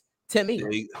 6 to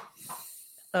me.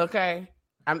 Okay.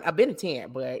 I've been a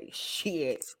 10, but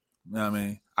shit. You know what I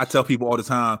mean? I tell people all the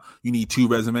time, you need 2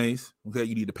 resumes. Okay.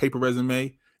 You need a paper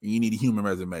resume. And you need a human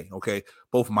resume, okay?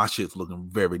 Both of my shit's looking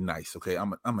very nice, okay?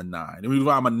 I'm a 9. The reason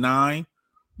why I'm a 9,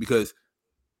 because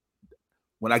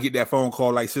when I get that phone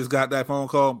call, like sis got that phone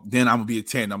call, then I'm gonna be a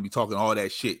 10. I'm gonna be talking all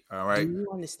that shit. All right. Do you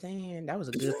understand? That was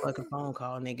a good fucking phone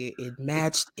call, nigga. It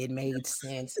matched. It made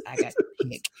sense. I got to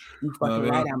pick. You fucking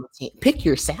right. I'm a 10. Pick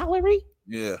your salary.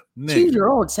 Yeah. Choose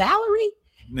your own salary.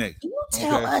 Nigga. You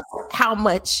tell us how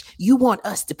much you want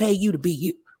us to pay you to be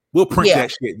you. We'll print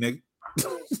that shit, nigga.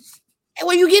 And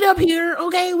when you get up here,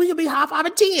 okay, we can be high five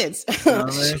and 10s. You know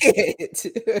what I mean? Shit.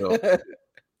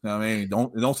 You know what I mean?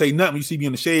 Don't say nothing. You see me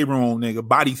in the shade room, nigga.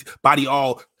 Body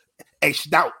all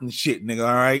etched out and shit, nigga.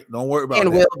 All right, don't worry about it.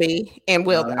 And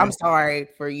will be. I'm sorry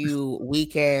for you,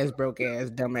 weak ass, broke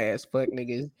ass, dumb ass, fuck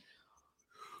niggas.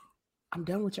 I'm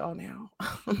done with y'all now.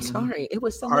 I'm sorry. It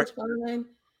was so much fun.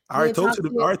 I already talked to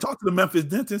the Memphis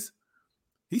dentist.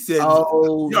 He said,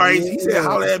 he said,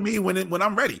 holler at me when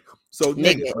I'm ready. So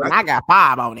nigga, I got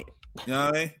 5 on it. You know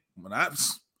what I mean? When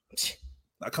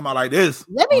I come out like this.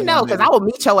 Let me know, because I will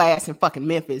meet your ass in fucking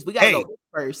Memphis. We gotta go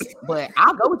first. But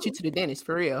I'll go with you to the dentist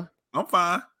for real. I'm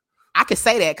fine. I can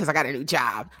say that because I got a new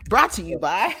job. Brought to you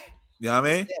by. You know what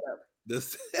I mean?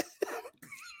 This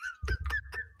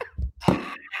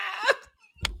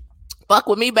fuck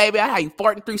with me, baby. I how you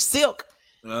farting through silk.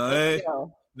 Nigga.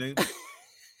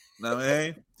 Know what I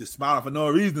mean? Just smiling for no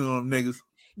reason on them niggas.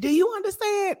 Do you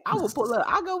understand? I will pull up.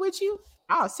 I'll go with you.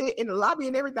 I'll sit in the lobby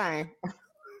and everything.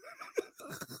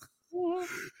 All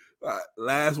right,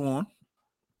 last one.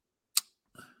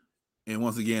 And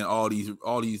once again, all these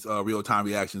real-time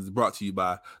reactions brought to you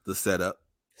by the setup.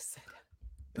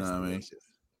 You know what I mean?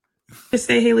 Just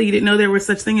say, Haley, you didn't know there was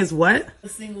such thing as what? A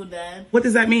single dad. What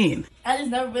does that mean? I just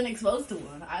never been exposed to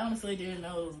one. I honestly didn't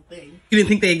know it was a thing. You didn't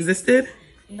think they existed?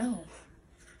 No.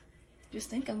 Just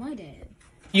think of my dad.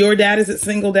 Your dad is a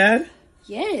single dad?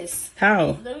 Yes.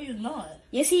 How? No, he's not.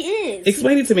 Yes, he is.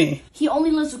 Explain it to me. He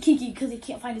only lives with Kiki because he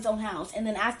can't find his own house. And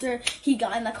then after he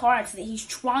got in the car accident, he's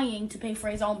trying to pay for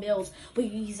his own bills, but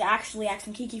he's actually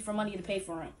asking Kiki for money to pay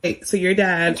for him. Wait, so your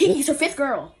dad... And Kiki's her 5th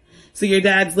girl. So your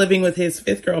dad's living with his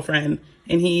 5th girlfriend,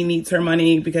 and he needs her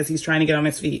money because he's trying to get on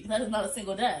his feet. That is not a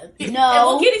single dad. No. And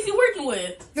what kid is he working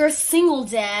with? You're a single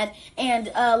dad, and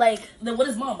Then what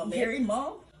is mom? A married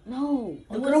mom? No.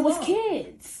 The girl with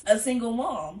kids. A single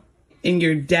mom. And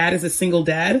your dad is a single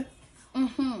dad?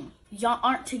 Mm-hmm. Y'all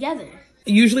aren't together.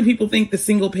 Usually people think the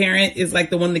single parent is like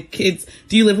the one the kids...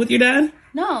 Do you live with your dad?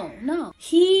 No.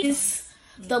 He's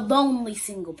the lonely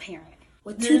single parent.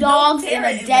 With 2 dogs and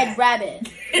a dead rabbit.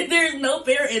 There's no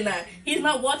parent in that. He's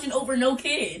not watching over no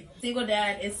kid. Single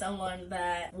dad is someone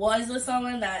that was with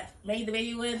someone that made the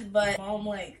baby with, but mom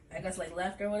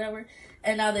left or whatever.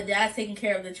 And now the dad's taking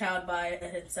care of the child by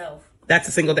himself. That's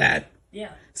a single dad?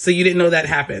 Yeah. So you didn't know that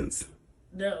happens?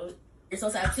 No. You're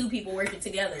supposed to have 2 people working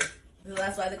together. So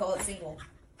that's why they call it single.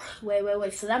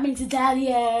 Wait. So that makes a daddy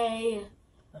a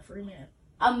free man.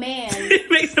 A man. It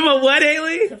makes him a what,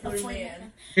 Haley? A free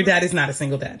man. Your dad is not a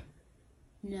single dad.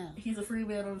 No. He's a free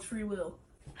man on his free will.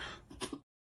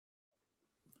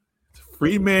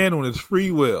 Free man on his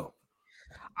free will.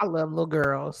 I love little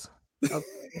girls. Okay.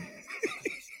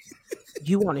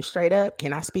 You want it straight up?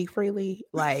 Can I speak freely?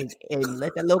 And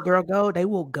let that little girl go? They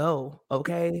will go.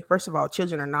 Okay. First of all,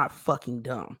 children are not fucking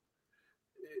dumb.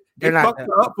 They fucked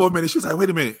her up for a minute. She was like, wait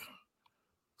a minute.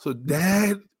 So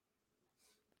dad?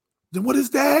 Then what is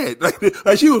dad? Like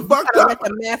she was fucked up. Let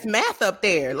the math up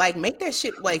there. Make that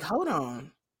shit. Hold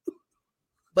on.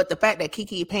 But the fact that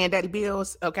Kiki paying daddy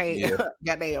bills, okay, yeah.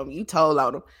 Goddamn, you told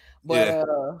on them. But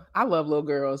I love little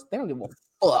girls. They don't give a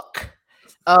fuck.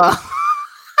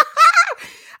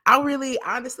 I really,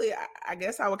 honestly, I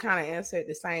guess I would kind of answer it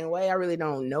the same way. I really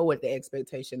don't know what the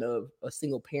expectation of a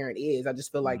single parent is. I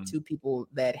just feel like 2 people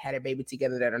that had a baby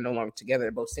together that are no longer together,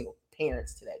 they're both single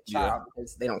parents to that child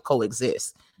because they don't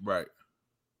coexist. Right.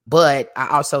 But I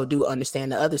also do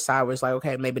understand the other side where it's like,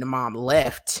 okay, maybe the mom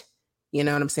left. You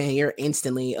know what I'm saying? You're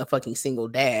instantly a fucking single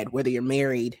dad, whether you're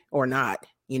married or not.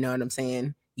 You know what I'm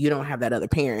saying? You don't have that other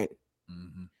parent.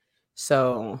 Mm-hmm.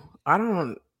 So I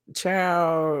don't...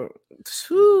 Child,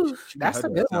 whew, that's a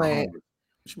good one.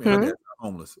 She made her dad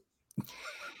homeless.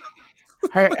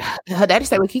 Her daddy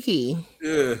stayed with Kiki.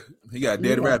 Yeah, he got a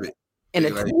dead rabbit. And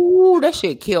that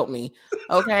shit killed me.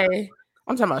 Okay,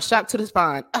 I'm talking about shock to the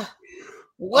spine.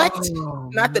 What?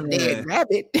 Not the dead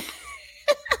rabbit.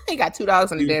 He got 2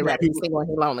 dogs and a dead rabbit. He's single and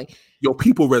he's lonely. Your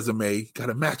people resume got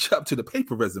to match up to the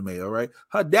paper resume. All right,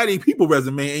 her daddy people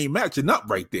resume ain't matching up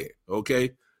right there.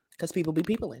 Okay, because people be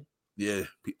peopling. Yeah,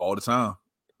 all the time.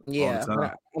 Yeah,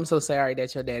 I'm so sorry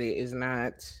that your daddy is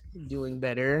not doing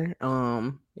better.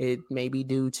 It may be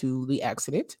due to the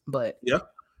accident, but yeah,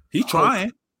 he's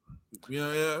trying.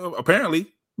 Yeah,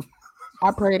 apparently.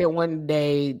 I pray that one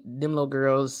day them little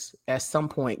girls at some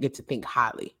point get to think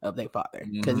highly of their father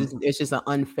because it's just an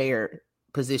unfair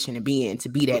position to be in, to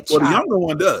be that child. The younger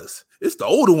one does. It's the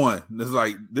older one that's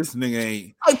like, this nigga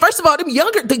ain't. Like, first of all, the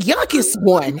youngest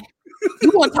one.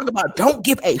 You want to talk about don't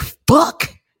give a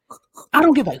fuck? I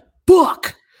don't give a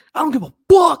fuck. I don't give a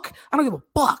fuck. I don't give a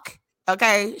fuck.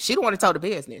 Okay, she don't want to tell the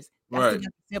business. That's right. The younger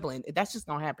sibling. That's just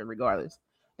gonna happen regardless.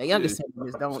 The younger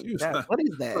siblings don't. What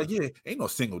is that? Like, yeah, ain't no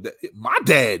single dad. My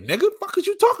dad, nigga. Fuck is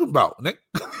you talking about, nigga?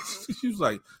 She was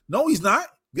like, no, he's not.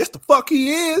 Yes, the fuck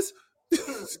he is.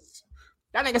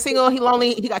 That nigga single. He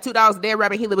lonely. He got $2 dead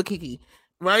rabbit. He live with Kiki.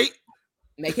 Right.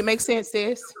 Make it make sense,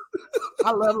 sis.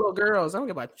 I love little girls. I don't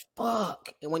give a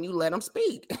fuck. And when you let them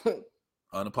speak,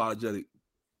 unapologetic,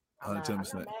 110%. I'm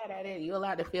not mad at it. You're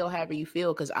allowed to feel however you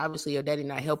feel because obviously your daddy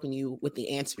not helping you with the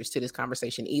answers to this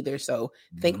conversation either. So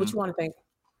think what you want to think.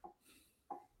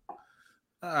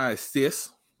 All right, sis.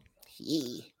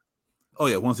 Yeah. Oh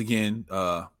yeah. Once again,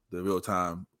 the real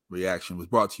time reaction was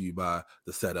brought to you by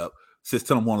the setup. Sis,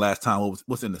 tell them one last time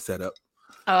what's in the setup.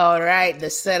 All right, the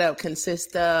setup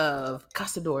consists of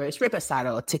Cazadores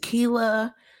Reposado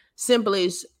Tequila,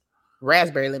 Simply's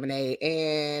raspberry lemonade,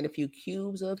 and a few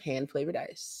cubes of hand-flavored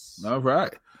ice. All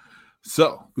right.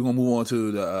 So we're gonna move on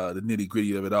to the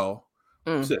nitty-gritty of it all.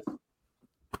 So,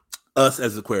 us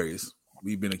as Aquarius,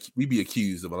 we be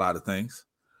accused of a lot of things.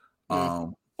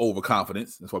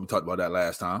 Overconfidence. That's why we talked about that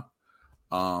last time.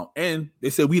 And they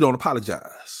said we don't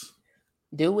apologize.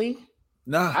 Do we?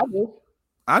 Nah.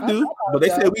 I do. But they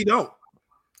said we don't.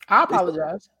 I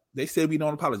apologize. They said we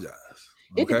don't apologize.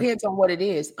 It depends on what it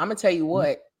is. I'm gonna tell you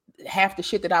what. Half the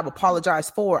shit that I've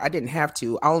apologized for, I didn't have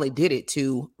to. I only did it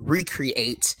to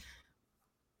recreate.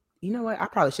 You know what? I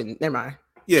probably shouldn't. Never mind.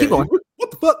 Yeah. Keep going.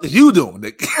 What the fuck is you doing?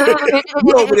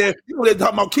 You over there talking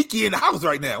about Kiki in the house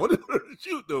right now. What is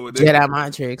you doing? Jedi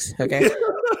mind tricks. Okay.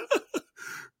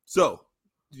 So,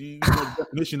 do you know the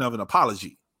definition of an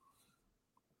apology?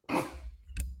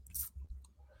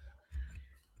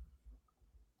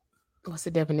 What's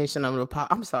the definition of an apology?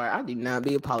 I'm sorry, I do not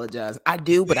be apologized. I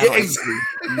do, but I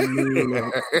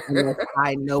don't.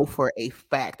 I know for a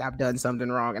fact I've done something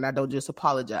wrong, and I don't just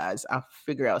apologize. I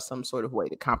figure out some sort of way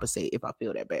to compensate if I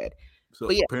feel that bad. So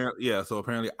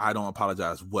apparently I don't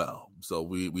apologize well. So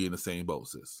we in the same boat,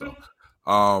 sis. So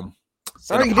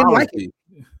sorry you didn't like it.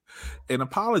 An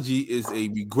apology is a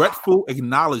regretful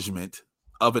acknowledgement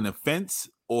of an offense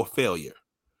or failure.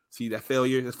 See that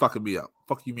failure? That's fucking me up.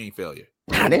 Fuck you mean failure?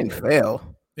 I didn't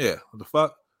fail. Yeah. What the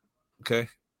fuck? Okay.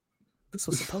 This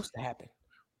was supposed to happen.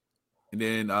 And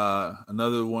then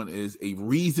another one is a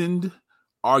reasoned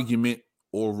argument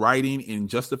or writing in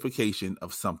justification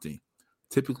of something,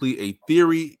 typically a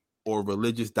theory or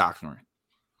religious doctrine.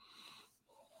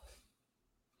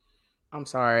 I'm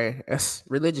sorry.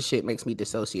 Religious shit makes me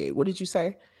dissociate. What did you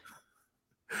say?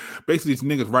 Basically, it's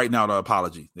niggas writing out an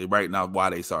apology. They writing out why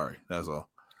they sorry. That's all.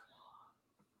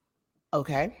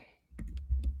 Okay.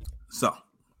 So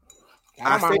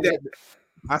I say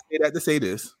that to say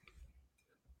this.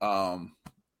 For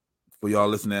y'all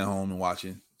listening at home and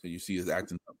watching, so you see us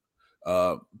acting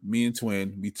up. Me and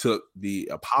Twin, we took the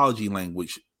apology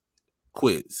language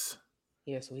quiz.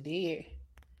 Yes, we did.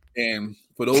 And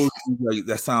for those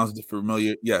that sounds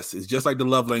familiar, yes, it's just like the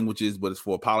love languages, but it's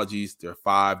for apologies. There are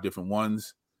 5 different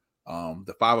ones.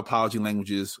 The 5 apology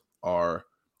languages are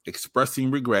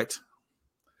expressing regret,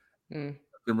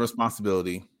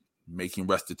 responsibility, making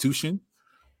restitution,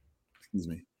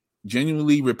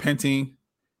 genuinely repenting,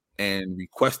 and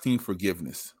requesting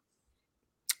forgiveness.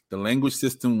 The language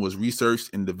system was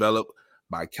researched and developed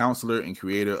by counselor and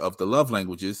creator of the love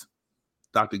languages,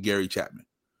 Dr. Gary Chapman.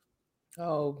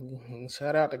 Oh,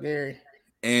 shout out to Gary.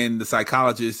 And the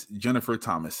psychologist Jennifer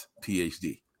Thomas,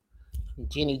 PhD.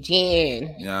 Jenny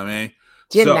Jen. You know what I mean?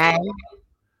 Jenny.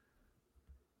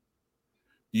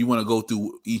 You want to go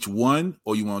through each one,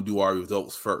 or you want to do our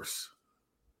results first?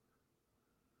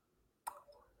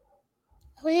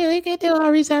 We can do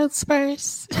our results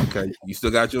first. Okay. You still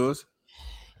got yours?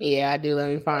 Yeah, I do. Let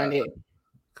me find it.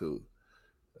 Cool.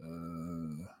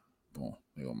 Boom.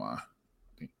 There go mine.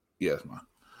 Yes, mine.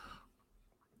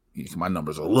 My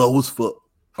numbers are low as fuck.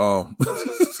 I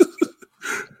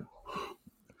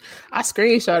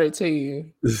screenshot it to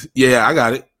you. Yeah, I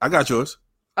got it. I got yours.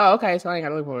 Oh, okay. So I ain't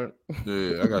gotta look for it.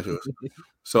 Yeah, I got yours.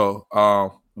 So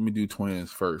let me do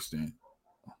twins first then.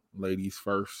 Ladies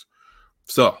first.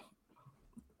 So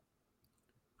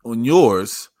on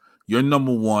yours, your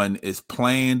number 1 is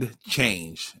planned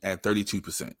change at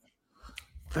 32%.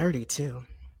 32.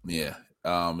 Yeah.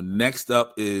 Next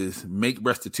up is make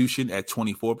restitution at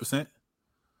 24%.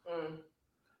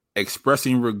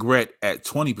 Expressing regret at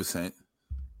 20%.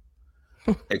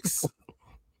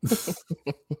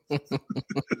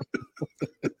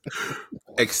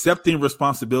 Accepting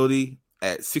responsibility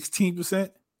at 16%.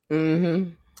 Mm-hmm.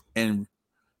 And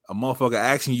a motherfucker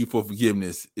asking you for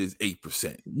forgiveness is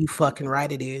 8%. You fucking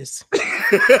right it is.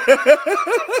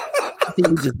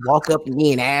 You just walk up to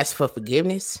me and ask for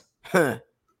forgiveness? Huh.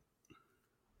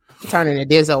 Turning to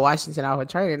Denzel Washington out for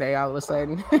training day all of a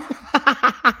sudden.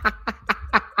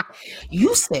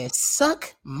 You said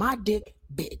suck my dick,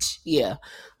 bitch. Yeah.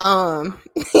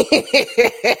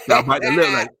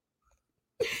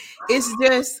 It's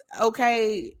just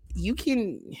okay. You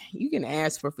can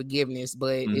ask for forgiveness,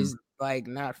 but it's like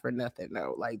not for nothing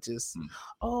though. Like just,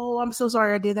 oh, I'm so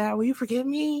sorry I did that. Will you forgive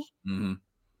me? Mm-hmm.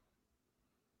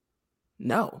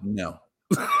 No.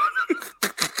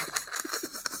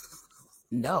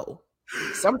 No.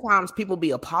 Sometimes people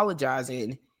be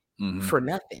apologizing for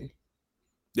nothing.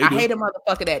 I hate a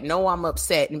motherfucker that know I'm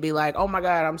upset and be like, oh my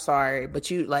God, I'm sorry. But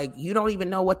you don't even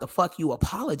know what the fuck you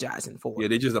apologizing for. Yeah,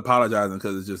 they just apologizing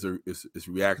because it's just it's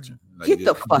reaction. Like, get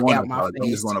the fuck out my face. I'm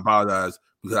just going to apologize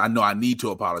because I know I need to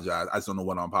apologize. I just don't know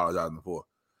what I'm apologizing for.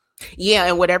 Yeah,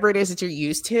 and whatever it is that you're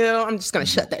used to, I'm just going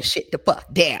to shut that shit the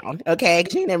fuck down, okay?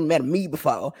 Because you ain't never met me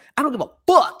before. I don't give a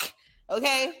fuck,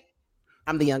 okay?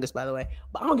 I'm the youngest, by the way,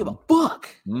 but I don't give a fuck.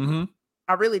 Mm-hmm.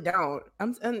 I really don't.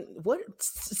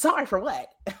 Sorry for what?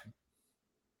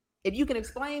 If you can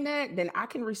explain that, then I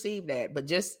can receive that.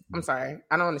 But I'm sorry.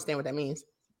 I don't understand what that means.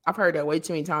 I've heard that way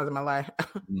too many times in my life.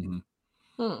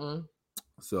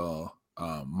 So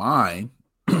mine,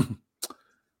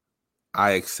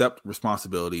 I accept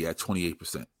responsibility at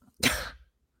 28%.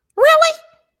 Really?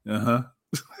 Uh-huh.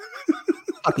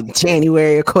 Fucking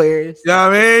January Aquarius. Yeah, I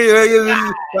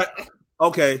mean,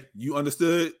 okay, you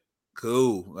understood?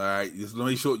 Cool. All right. Just let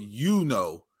me make sure you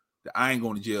know that I ain't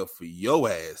going to jail for your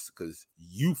ass because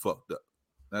you fucked up.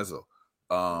 That's all.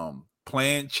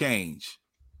 Plan change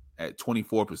at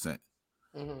 24%.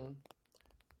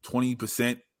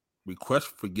 20% request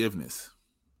forgiveness.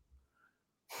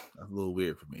 That's a little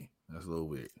weird for me. That's a little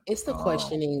weird. It's the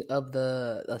questioning of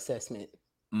the assessment.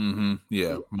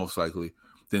 Yeah, most likely.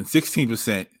 Then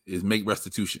 16% is make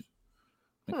restitution.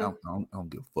 I don't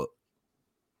give a fuck.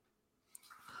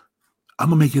 I'm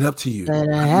gonna make it up to you.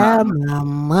 But I have my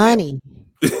money.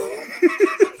 I'm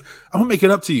gonna make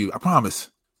it up to you. I promise.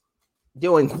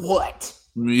 Doing what?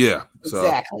 Yeah,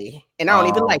 exactly. And I don't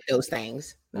even like those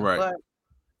things. Right. But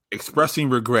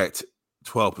expressing regret,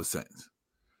 12%.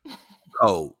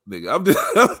 Cold,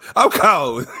 nigga. I'm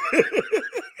cold.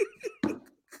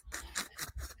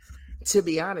 To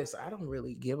be honest, I don't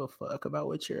really give a fuck about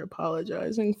what you're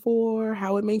apologizing for,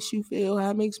 how it makes you feel,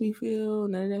 how it makes me feel,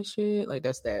 none of that shit. Like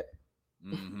that's that.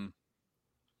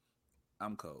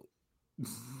 I'm cold.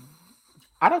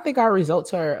 I don't think our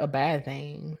results are a bad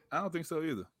thing. I don't think so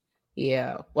either.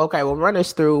 Yeah. Okay, well, run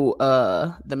us through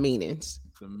the meanings.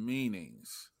 The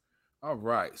meanings. All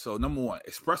right. So number 1,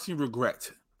 expressing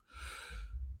regret.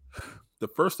 The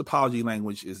first apology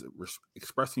language is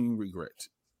expressing regret.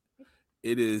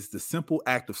 It is the simple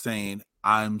act of saying,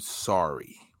 I'm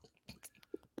sorry.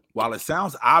 While it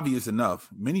sounds obvious enough,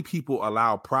 many people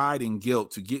allow pride and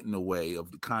guilt to get in the way of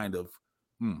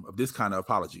this kind of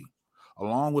apology.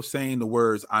 Along with saying the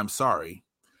words, I'm sorry,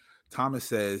 Thomas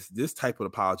says this type of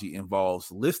apology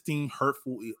involves listing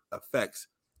hurtful effects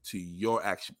to your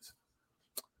actions,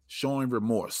 showing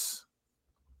remorse.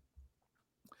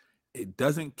 It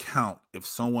doesn't count if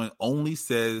someone only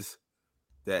says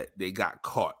that they got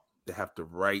caught. They have to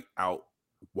write out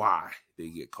why they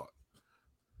get caught.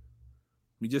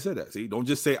 We just said that. See, don't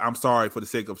just say I'm sorry for the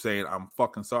sake of saying I'm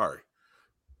fucking sorry.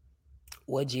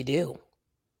 What'd you do?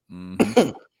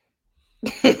 That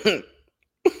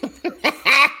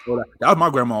was my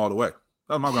grandma all the way.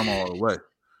 Like,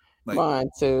 mine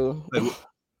too. Like,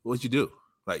 what'd you do?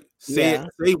 Like, say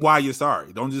why you're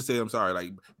sorry. Don't just say I'm sorry.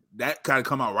 Like that kind of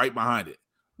come out right behind it.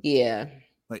 Yeah.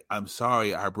 Like, I'm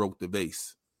sorry I broke the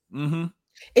vase.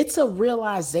 It's a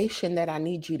realization that I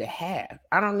need you to have.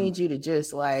 I don't need you to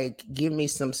just like give me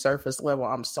some surface level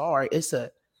I'm sorry. It's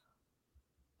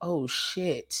oh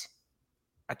shit.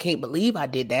 I can't believe I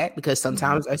did that, because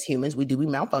sometimes as humans we do be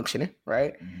malfunctioning,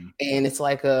 right? And it's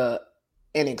like an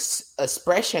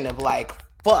expression of like,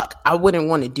 fuck, I wouldn't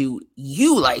want to do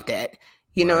you like that.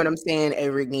 You know what I'm saying?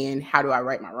 Ever again, how do I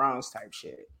right my wrongs type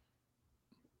shit.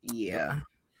 Yeah.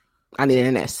 I need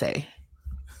an essay.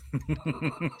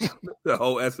 The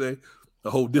whole essay, the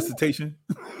whole dissertation.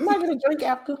 I'm not gonna drink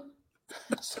after.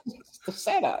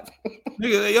 Shut up.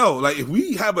 Nigga, yo, like if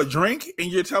we have a drink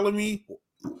and you're telling me,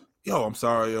 yo, I'm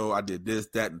sorry, yo, I did this,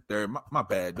 that, and third. My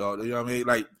bad, dog. You know what I mean?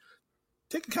 Like,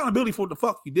 take accountability for what the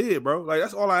fuck you did, bro. Like,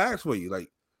 that's all I asked for you. Like,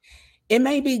 it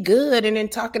may be good, and then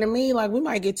talking to me, like, we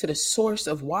might get to the source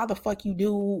of why the fuck you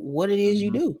do what it is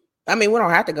you do. I mean, we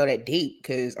don't have to go that deep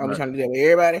because I'm trying to do that with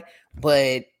everybody,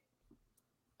 but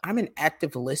I'm an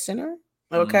active listener,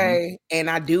 okay? And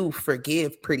I do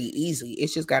forgive pretty easily.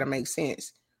 It's just got to make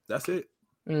sense. That's it.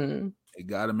 It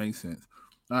got to make sense.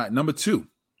 All right, number 2,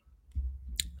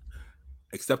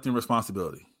 accepting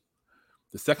responsibility.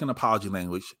 The second apology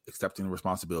language, accepting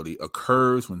responsibility,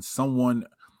 occurs when someone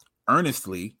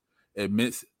earnestly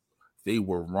admits they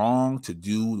were wrong to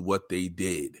do what they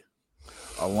did.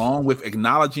 Along with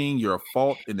acknowledging your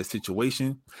fault in the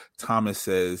situation, Thomas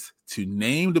says to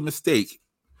name the mistake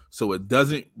so it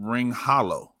doesn't ring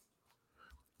hollow.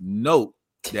 Note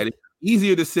that it's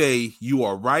easier to say you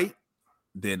are right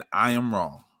than I am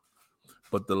wrong,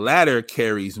 but the latter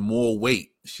carries more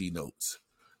weight, she notes.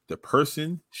 The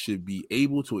person should be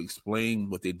able to explain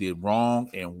what they did wrong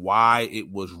and why it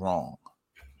was wrong.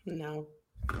 No.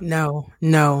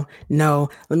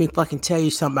 Let me fucking tell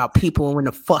you something about people and when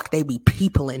the fuck they be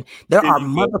peopling. There are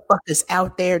motherfuckers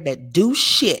out there that do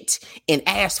shit and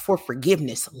ask for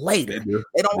forgiveness later.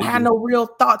 They don't have no real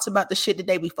thoughts about the shit that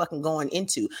they be fucking going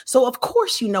into. So of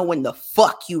course you know when the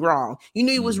fuck you wrong. You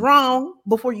knew you was wrong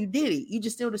before you did it. You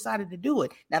just still decided to do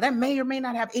it. Now that may or may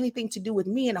not have anything to do with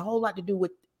me and a whole lot to do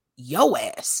with your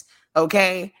ass.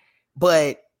 Okay?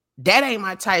 But that ain't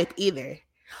my type either.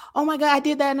 Oh my God, I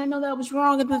did that and I know that was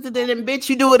wrong. And bitch,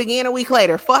 you do it again a week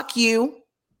later. Fuck you.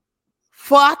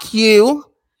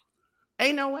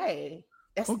 Ain't no way.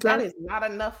 That is not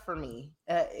enough for me.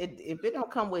 If it don't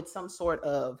come with some sort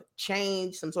of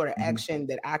change, some sort of action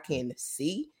that I can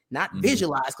see, not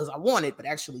visualize because I want it, but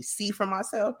actually see for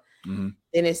myself, then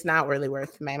it's not really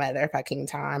worth my motherfucking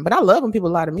time. But I love when people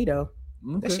lie to me though.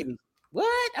 That shit be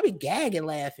what? I be gagging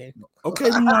laughing. Okay,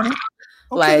 Rihanna.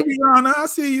 Rihanna, I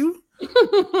see you.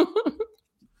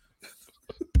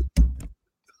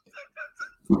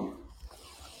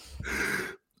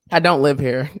 I don't live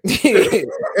here.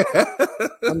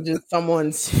 I'm just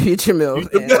someone's future MILF.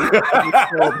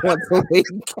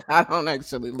 I don't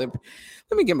actually live.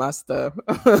 Let me get my stuff.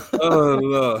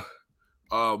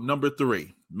 Number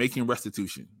 3, making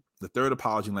restitution. The third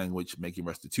apology language, making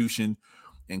restitution,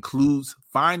 includes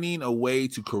finding a way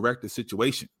to correct the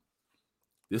situation.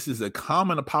 This is a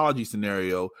common apology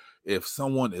scenario if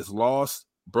someone is lost,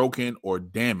 broken, or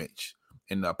damaged,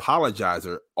 and the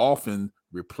apologizer often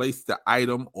replace the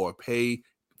item or pay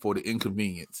for the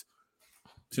inconvenience.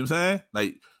 See what I'm saying?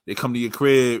 Like, they come to your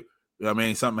crib, you know what I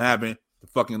mean? Something happened, the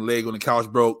fucking leg on the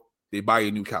couch broke, they buy you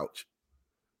a new couch.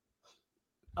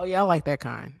 Oh, yeah, I like that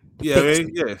kind. Yeah.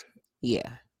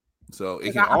 So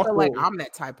it can I feel like I'm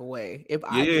that type of way. If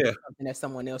I do something that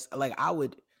someone else, like I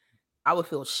would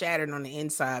feel shattered on the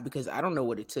inside because I don't know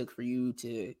what it took for you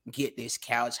to get this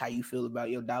couch, how you feel about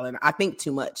your dollar. And I think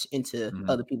too much into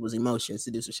other people's emotions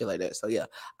to do some shit like that. So yeah,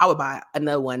 I would buy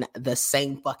another one the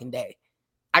same fucking day.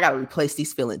 I got to replace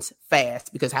these feelings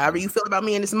fast because however you feel about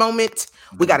me in this moment,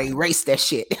 we got to erase that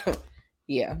shit.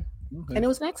 Yeah. Okay. And it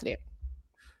was an accident.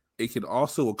 It can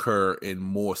also occur in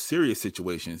more serious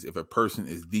situations if a person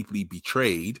is deeply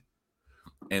betrayed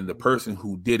and the person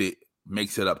who did it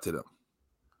makes it up to them.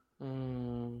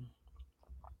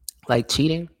 Like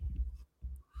cheating?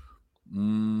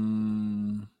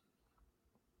 No.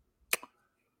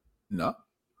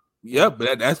 Yeah,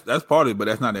 but that's part of it, but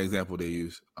that's not the example they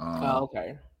use.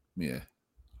 Okay. Yeah.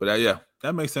 But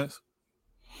that makes sense.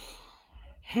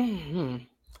 Fucking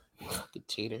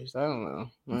cheaters. I don't know.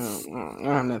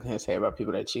 I have nothing to say about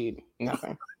people that cheat.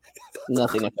 Nothing.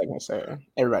 Nothing if I can say.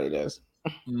 Everybody does.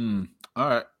 All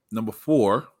right. Number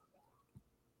 4.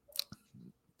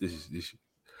 This is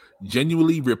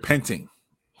genuinely repenting.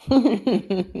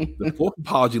 The fourth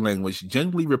apology language,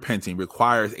 genuinely repenting,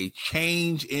 requires a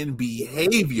change in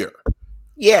behavior.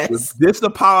 Yes. With this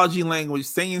apology language,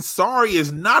 saying sorry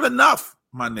is not enough,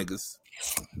 my niggas.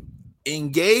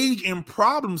 Engage in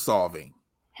problem solving.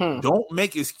 Don't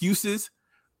make excuses.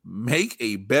 Make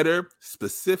a better,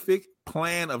 specific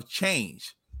plan of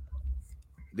change.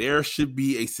 There should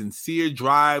be a sincere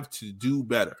drive to do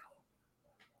better.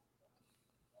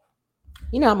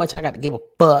 You know how much I got to give a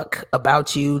fuck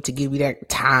about you to give you that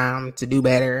time to do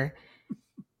better.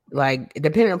 Like,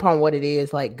 depending upon what it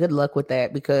is, like, good luck with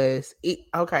that because,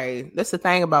 that's the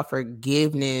thing about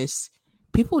forgiveness.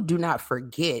 People do not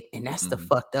forget, and that's the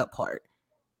fucked up part.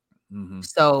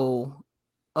 So,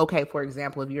 okay, for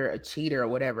example, if you're a cheater or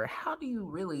whatever, how do you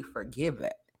really forgive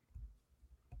that?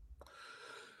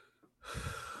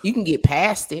 You can get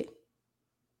past it.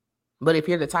 But if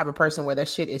you're the type of person where that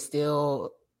shit is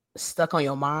still stuck on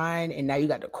your mind and now you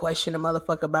got to question a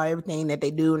motherfucker about everything that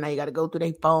they do, now you got to go through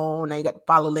their phone, now you got to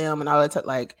follow them and all that,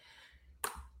 like,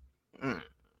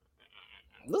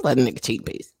 Let's let a nigga cheat,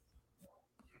 please.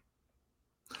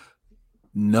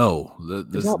 No,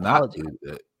 let's not do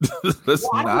that. Let's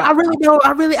not. I really don't.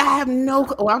 I have no.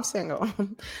 Oh, I'm single.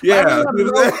 Yeah,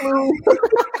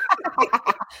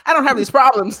 I don't have these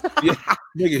problems. Yeah,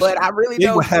 nigga, but I really they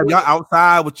don't. will have y'all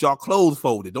outside with y'all clothes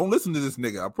folded. Don't listen to this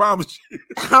nigga. I promise you.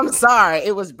 I'm sorry.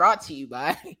 It was brought to you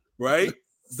by right.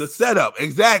 The setup,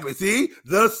 exactly. See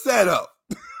the setup.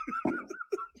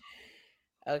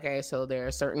 Okay, so there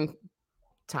are certain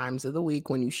times of the week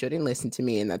when you shouldn't listen to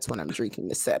me, and that's when I'm drinking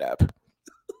the setup.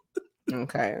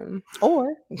 Okay.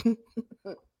 Or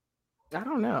I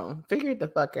don't know. Figure it the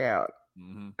fuck out.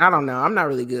 Mm-hmm. I don't know. I'm not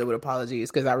really good with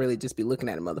apologies because I really just be looking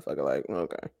at a motherfucker like,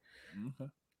 okay.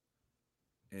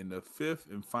 And the fifth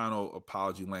and final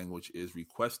apology language is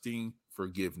requesting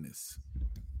forgiveness.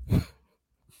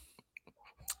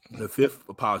 The fifth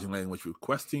apology language,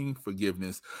 requesting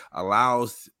forgiveness,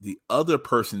 allows the other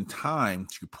person time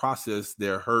to process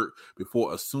their hurt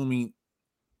before assuming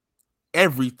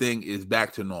everything is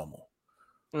back to normal.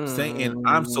 Saying,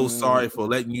 I'm so sorry for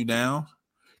letting you down.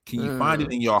 Can you find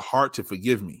it in your heart to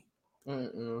forgive me?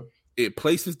 It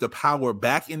places the power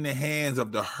back in the hands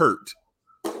of the hurt.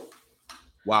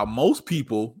 While most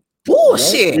people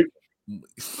bullshit.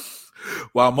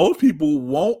 While most people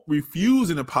won't refuse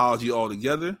an apology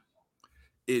altogether,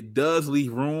 it does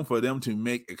leave room for them to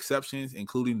make exceptions,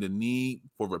 including the need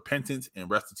for repentance and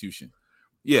restitution.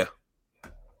 Yeah.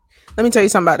 Let me tell you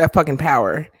something about that fucking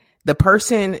power. The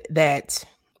person that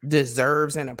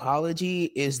deserves an apology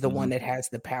is the one that has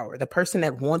the power. The person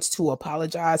that wants to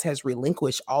apologize has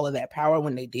relinquished all of that power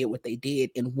when they did what they did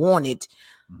and wanted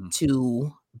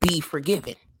to be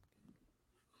forgiven.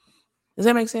 Does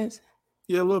that make sense?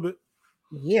 Yeah, a little bit.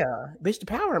 Yeah, bitch, the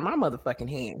power in my motherfucking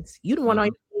hands. You the one on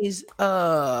your knees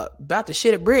about to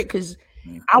shit a brick because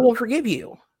I won't forgive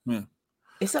you.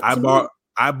 It's up to me.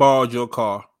 I borrowed your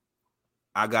car.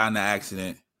 I got in an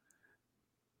accident.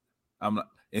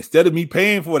 Instead of me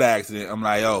paying for the accident, I'm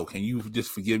like, oh, can you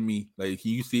just forgive me? Like,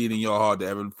 can you see it in your heart to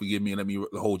ever forgive me and let me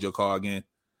hold your car again?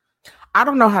 I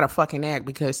don't know how to fucking act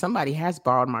because somebody has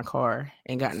borrowed my car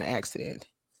and got in an accident.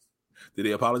 Did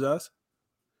they apologize?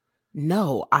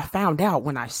 No, I found out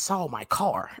when I saw my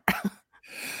car.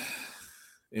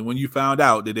 And when you found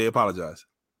out, did they apologize?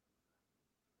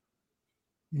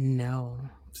 No.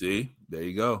 See, there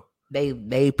you go.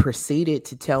 They proceeded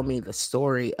to tell me the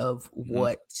story of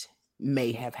what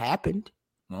may have happened.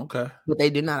 Okay. But they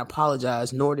did not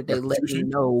apologize, nor did they let me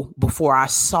know before I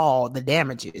saw the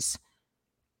damages.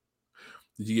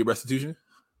 Did you get restitution?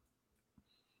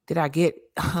 Did I get?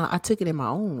 I took it in my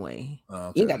own way.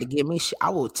 Okay. You got to give me shit. I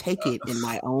will take it in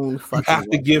my own fucking way. You have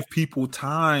to give people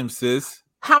time, sis.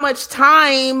 How much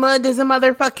time does a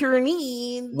motherfucker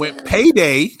need? When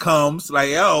payday comes, like,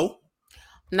 yo.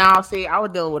 No, see, I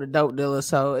was dealing with a dope dealer,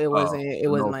 so it wasn't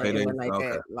like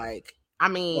that. Like, I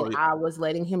mean, I was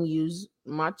letting him use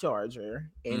my charger,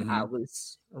 and I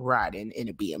was riding in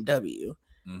a BMW.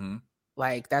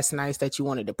 Like, that's nice that you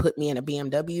wanted to put me in a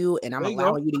BMW, and I'm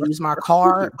allowing you to use my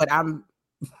car, but I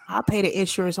pay the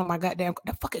insurance on my goddamn.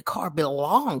 That fucking car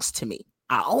belongs to me.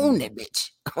 I own that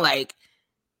bitch. Like,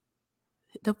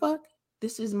 the fuck?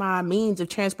 This is my means of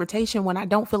transportation when I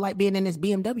don't feel like being in this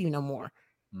BMW no more.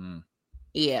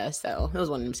 Yeah, so it was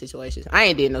one of them situations. I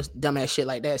ain't did no dumbass shit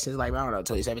like that since, like, I don't know,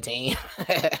 2017.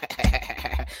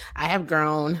 I have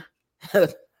grown.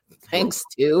 Thanks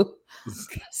to.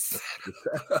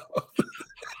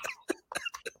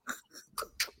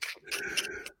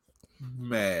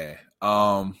 Man.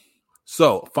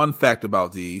 So fun fact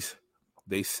about these,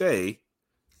 they say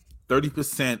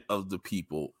 30% of the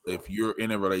people, if you're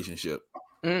in a relationship,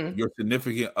 your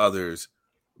significant other's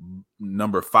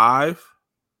number 5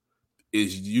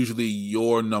 is usually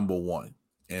your number 1.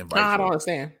 And vice versa. I don't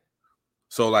understand.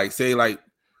 So, like, say, like,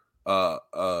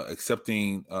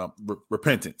 accepting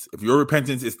repentance. If your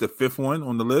repentance is the 5th one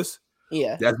on the list,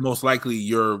 that's most likely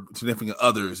your significant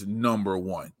other's number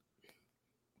 1.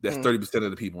 That's 30%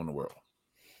 of the people in the world.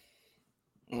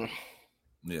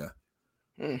 Yeah.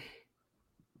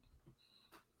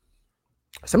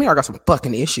 Some of y'all got some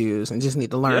fucking issues and just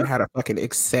need to learn how to fucking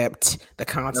accept the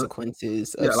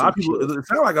consequences. Yeah, a lot of people. It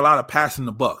sounds like a lot of passing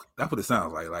the buck. That's what it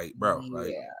sounds like. Like, bro,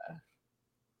 like,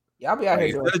 y'all be out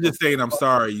here instead of just saying I'm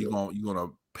sorry, you're gonna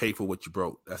pay for what you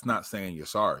broke. That's not saying you're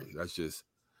sorry. That's just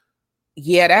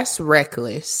that's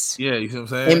reckless. Yeah, you see what I'm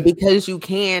saying? And because you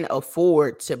can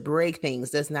afford to break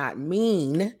things does not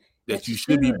mean that you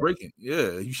should be breaking.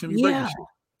 Yeah, you shouldn't be breaking shit.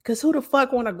 Because who the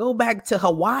fuck want to go back to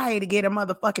Hawaii to get a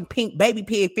motherfucking pink baby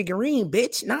pig figurine,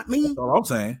 bitch? Not me. That's all I'm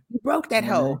saying. You broke that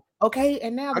hoe. Okay,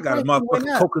 and now I got a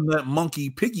motherfucking coconut monkey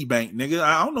piggy bank, nigga.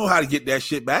 I don't know how to get that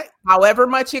shit back. However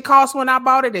much it cost when I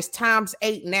bought it, it's times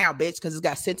 8 now, bitch, because it's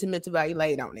got sentimental value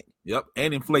laid on it. Yep,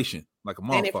 and inflation, like a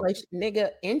motherfucker. And inflation, nigga,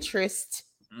 interest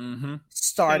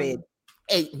started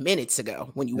 8 minutes ago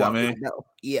when you walked in. No,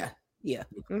 yeah.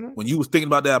 When you was thinking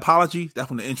about that apology, that's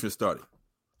when the interest started.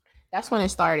 That's when it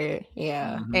started,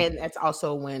 yeah. And that's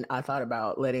also when I thought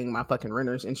about letting my fucking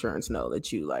renter's insurance know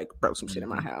that you like broke some shit in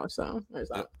my house. So there's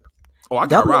like, oh, I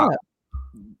got robbed.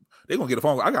 They gonna get a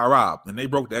phone call. I got robbed, and they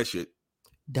broke that shit.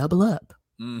 Double up.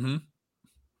 Yeah.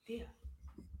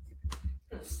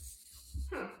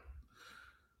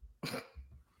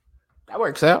 That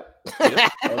works out. Yeah,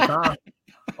 all the time.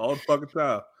 All the fucking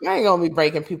time. I ain't gonna be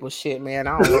breaking people's shit, man.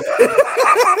 I don't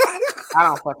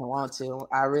fucking want to.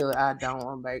 I don't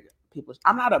want to break people's.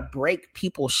 I'm not a break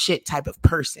people's shit type of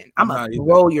person. I'm a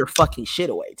throw your fucking shit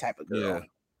away type of girl.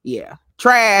 Yeah.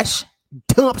 Trash,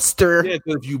 dumpster. Yeah,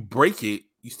 because if you break it,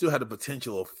 you still have the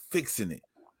potential of fixing it.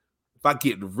 If I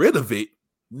get rid of it,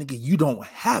 nigga, you don't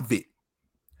have it.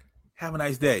 Have a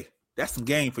nice day. That's some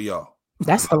game for y'all.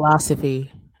 That's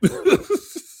philosophy.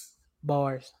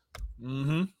 Bars.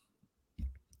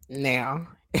 Now,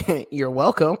 you're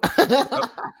welcome.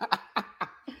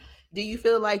 Do you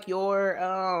feel like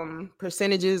your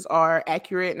percentages are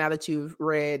accurate now that you've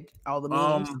read all the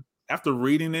memes? After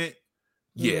reading it,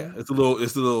 yeah, it's a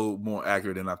little more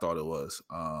accurate than I thought it was.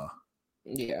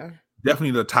 Yeah,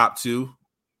 definitely the top 2.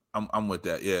 I'm with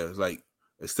that. Yeah, it's like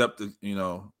accept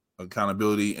the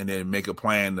accountability and then make a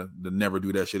plan to never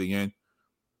do that shit again.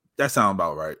 That sounds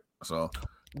about right. So,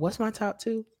 what's my top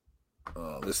 2?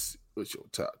 What's your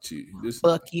top 2?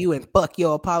 Fuck you and fuck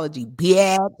your apology,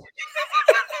 bitch.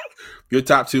 Your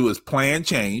top 2 is plan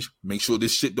change. Make sure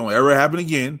this shit don't ever happen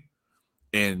again.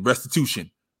 And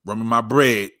restitution. Run me my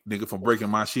bread, nigga, from breaking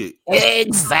my shit.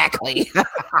 Exactly.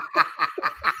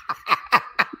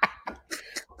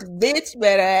 Bitch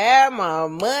better have my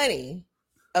money.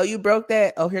 Oh, you broke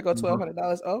that? Oh, here go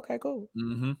 $1,200. Oh, okay, cool.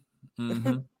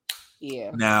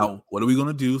 Yeah. Now, what are we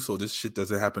gonna do so this shit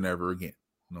doesn't happen ever again?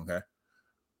 Okay.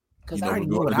 Because I already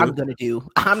know what I'm gonna do.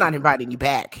 I'm not inviting you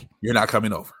back. You're not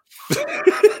coming over.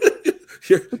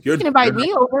 You can invite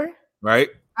me over, right?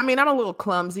 I mean, I'm a little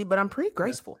clumsy, but I'm pretty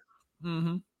graceful.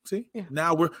 See,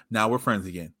 now we're friends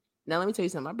again. Now let me tell you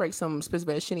something. I break some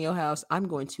specific shit in your house. I'm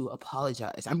going to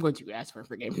apologize. I'm going to ask for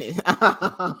forgiveness.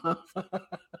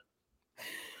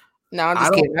 No, I'm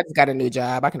just kidding. I just got a new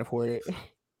job. I can afford it.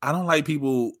 I don't like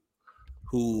people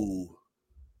who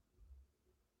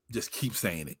just keep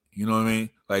saying it. You know what I mean?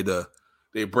 Like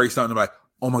they break something like,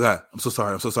 oh my God, I'm so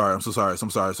sorry. So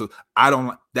I don't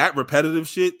like that repetitive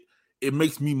shit. It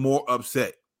makes me more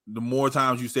upset the more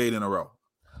times you say it in a row.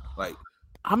 Like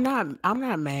I'm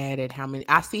not mad at how many.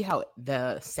 I see how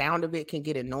the sound of it can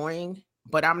get annoying,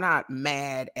 but I'm not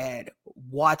mad at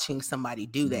watching somebody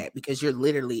do that because you're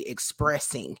literally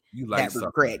expressing that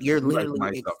regret. You're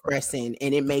literally expressing,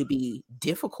 and it may be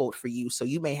difficult for you. So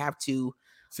you may have to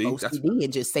OCD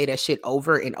and just say that shit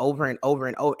over and over and over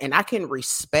and over. And I can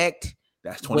respect.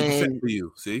 That's 20% for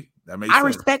you. See, that makes sense. I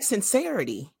respect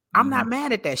sincerity. I'm not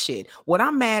mad at that shit. What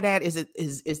I'm mad at is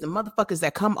the motherfuckers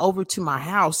that come over to my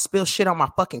house, spill shit on my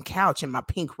fucking couch and my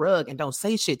pink rug, and don't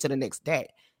say shit to the next day.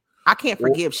 I can't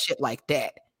forgive shit like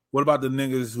that. What about the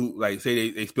niggas who like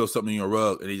say they spill something in your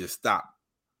rug and they just stop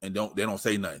and they don't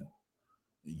say nothing?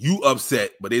 You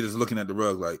upset, but they just looking at the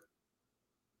rug like,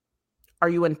 are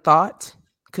you in thought?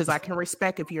 Because I can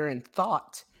respect if you're in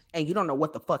thought and you don't know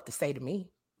what the fuck to say to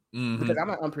me. Because I'm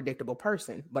an unpredictable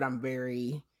person, but I'm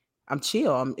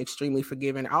chill. I'm extremely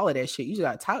forgiving. All of that shit. You just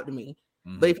gotta talk to me.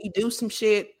 But if you do some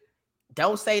shit,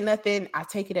 don't say nothing. I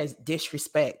take it as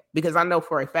disrespect because I know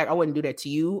for a fact I wouldn't do that to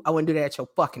you. I wouldn't do that at your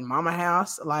fucking mama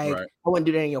house. Like I wouldn't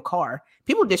do that in your car.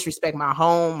 People disrespect my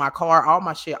home, my car, all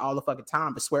my shit all the fucking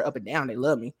time, but swear up and down they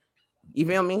love me. You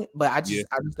feel me? But I just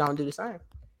don't do the same.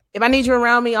 If I need you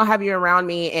around me, I'll have you around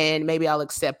me, and maybe I'll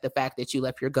accept the fact that you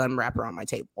left your gun wrapper on my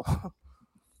table.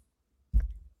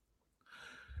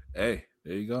 Hey,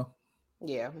 there you go.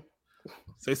 Yeah.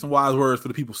 Say some wise words for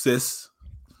the people, sis.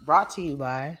 Brought to you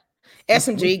by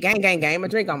SMG. Gang. My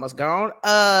drink almost gone.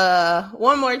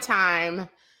 One more time.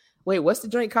 Wait, what's the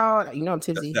drink called? You know I'm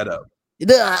tipsy. Set up.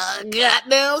 The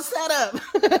goddamn setup.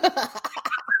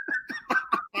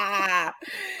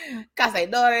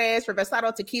 Cazadores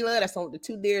Reposado Tequila. That's on the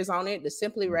 2 beers on it. The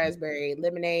Simply Raspberry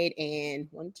Lemonade and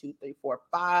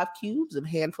 5 cubes of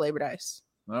hand flavored ice.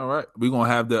 All right, we're gonna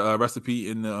have the recipe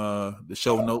in the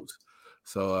show notes.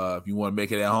 So if you want to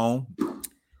make it at home,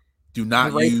 Do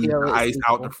not use ice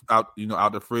out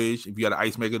the fridge. If you got an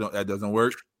ice maker, that doesn't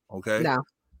work. Okay. No.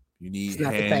 You need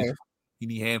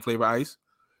hand flavor ice.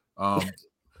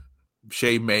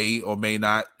 Shae may or may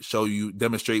not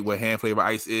demonstrate what hand flavor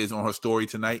ice is on her story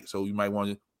tonight. So you might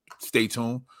want to stay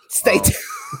tuned. Stay tuned.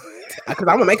 Because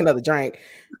I'm gonna make another drink.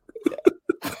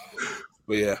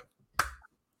 But yeah.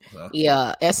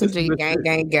 Yeah, SMG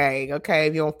gang. Okay,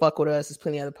 if you don't fuck with us, there's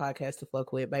plenty of other podcasts to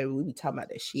fuck with, baby. We be talking about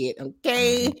that shit.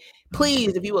 Okay,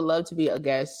 please, if you would love to be a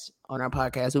guest on our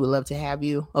podcast, we would love to have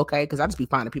you. Okay, because I just be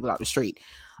finding people out the street.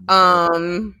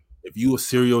 If you a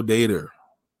serial dater,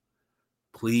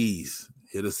 please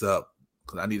hit us up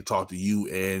because I need to talk to you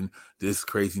and this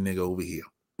crazy nigga over here.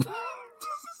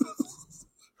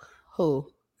 Who?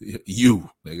 You,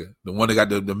 nigga, the one that got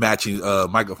the matching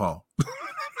microphone.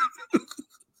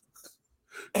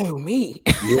 Oh, me.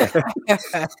 Yeah.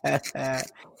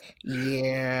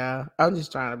 Yeah. I'm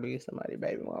just trying to be somebody's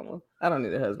baby mama. I don't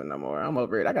need a husband no more. I'm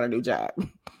over it. I got a new job.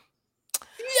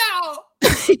 Shout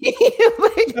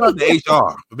out to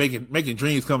HR for making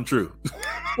dreams come true.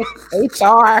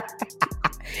 HR.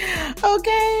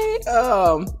 Okay.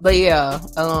 But yeah.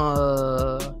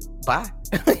 Bye.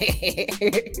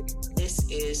 This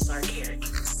is Sarcaric.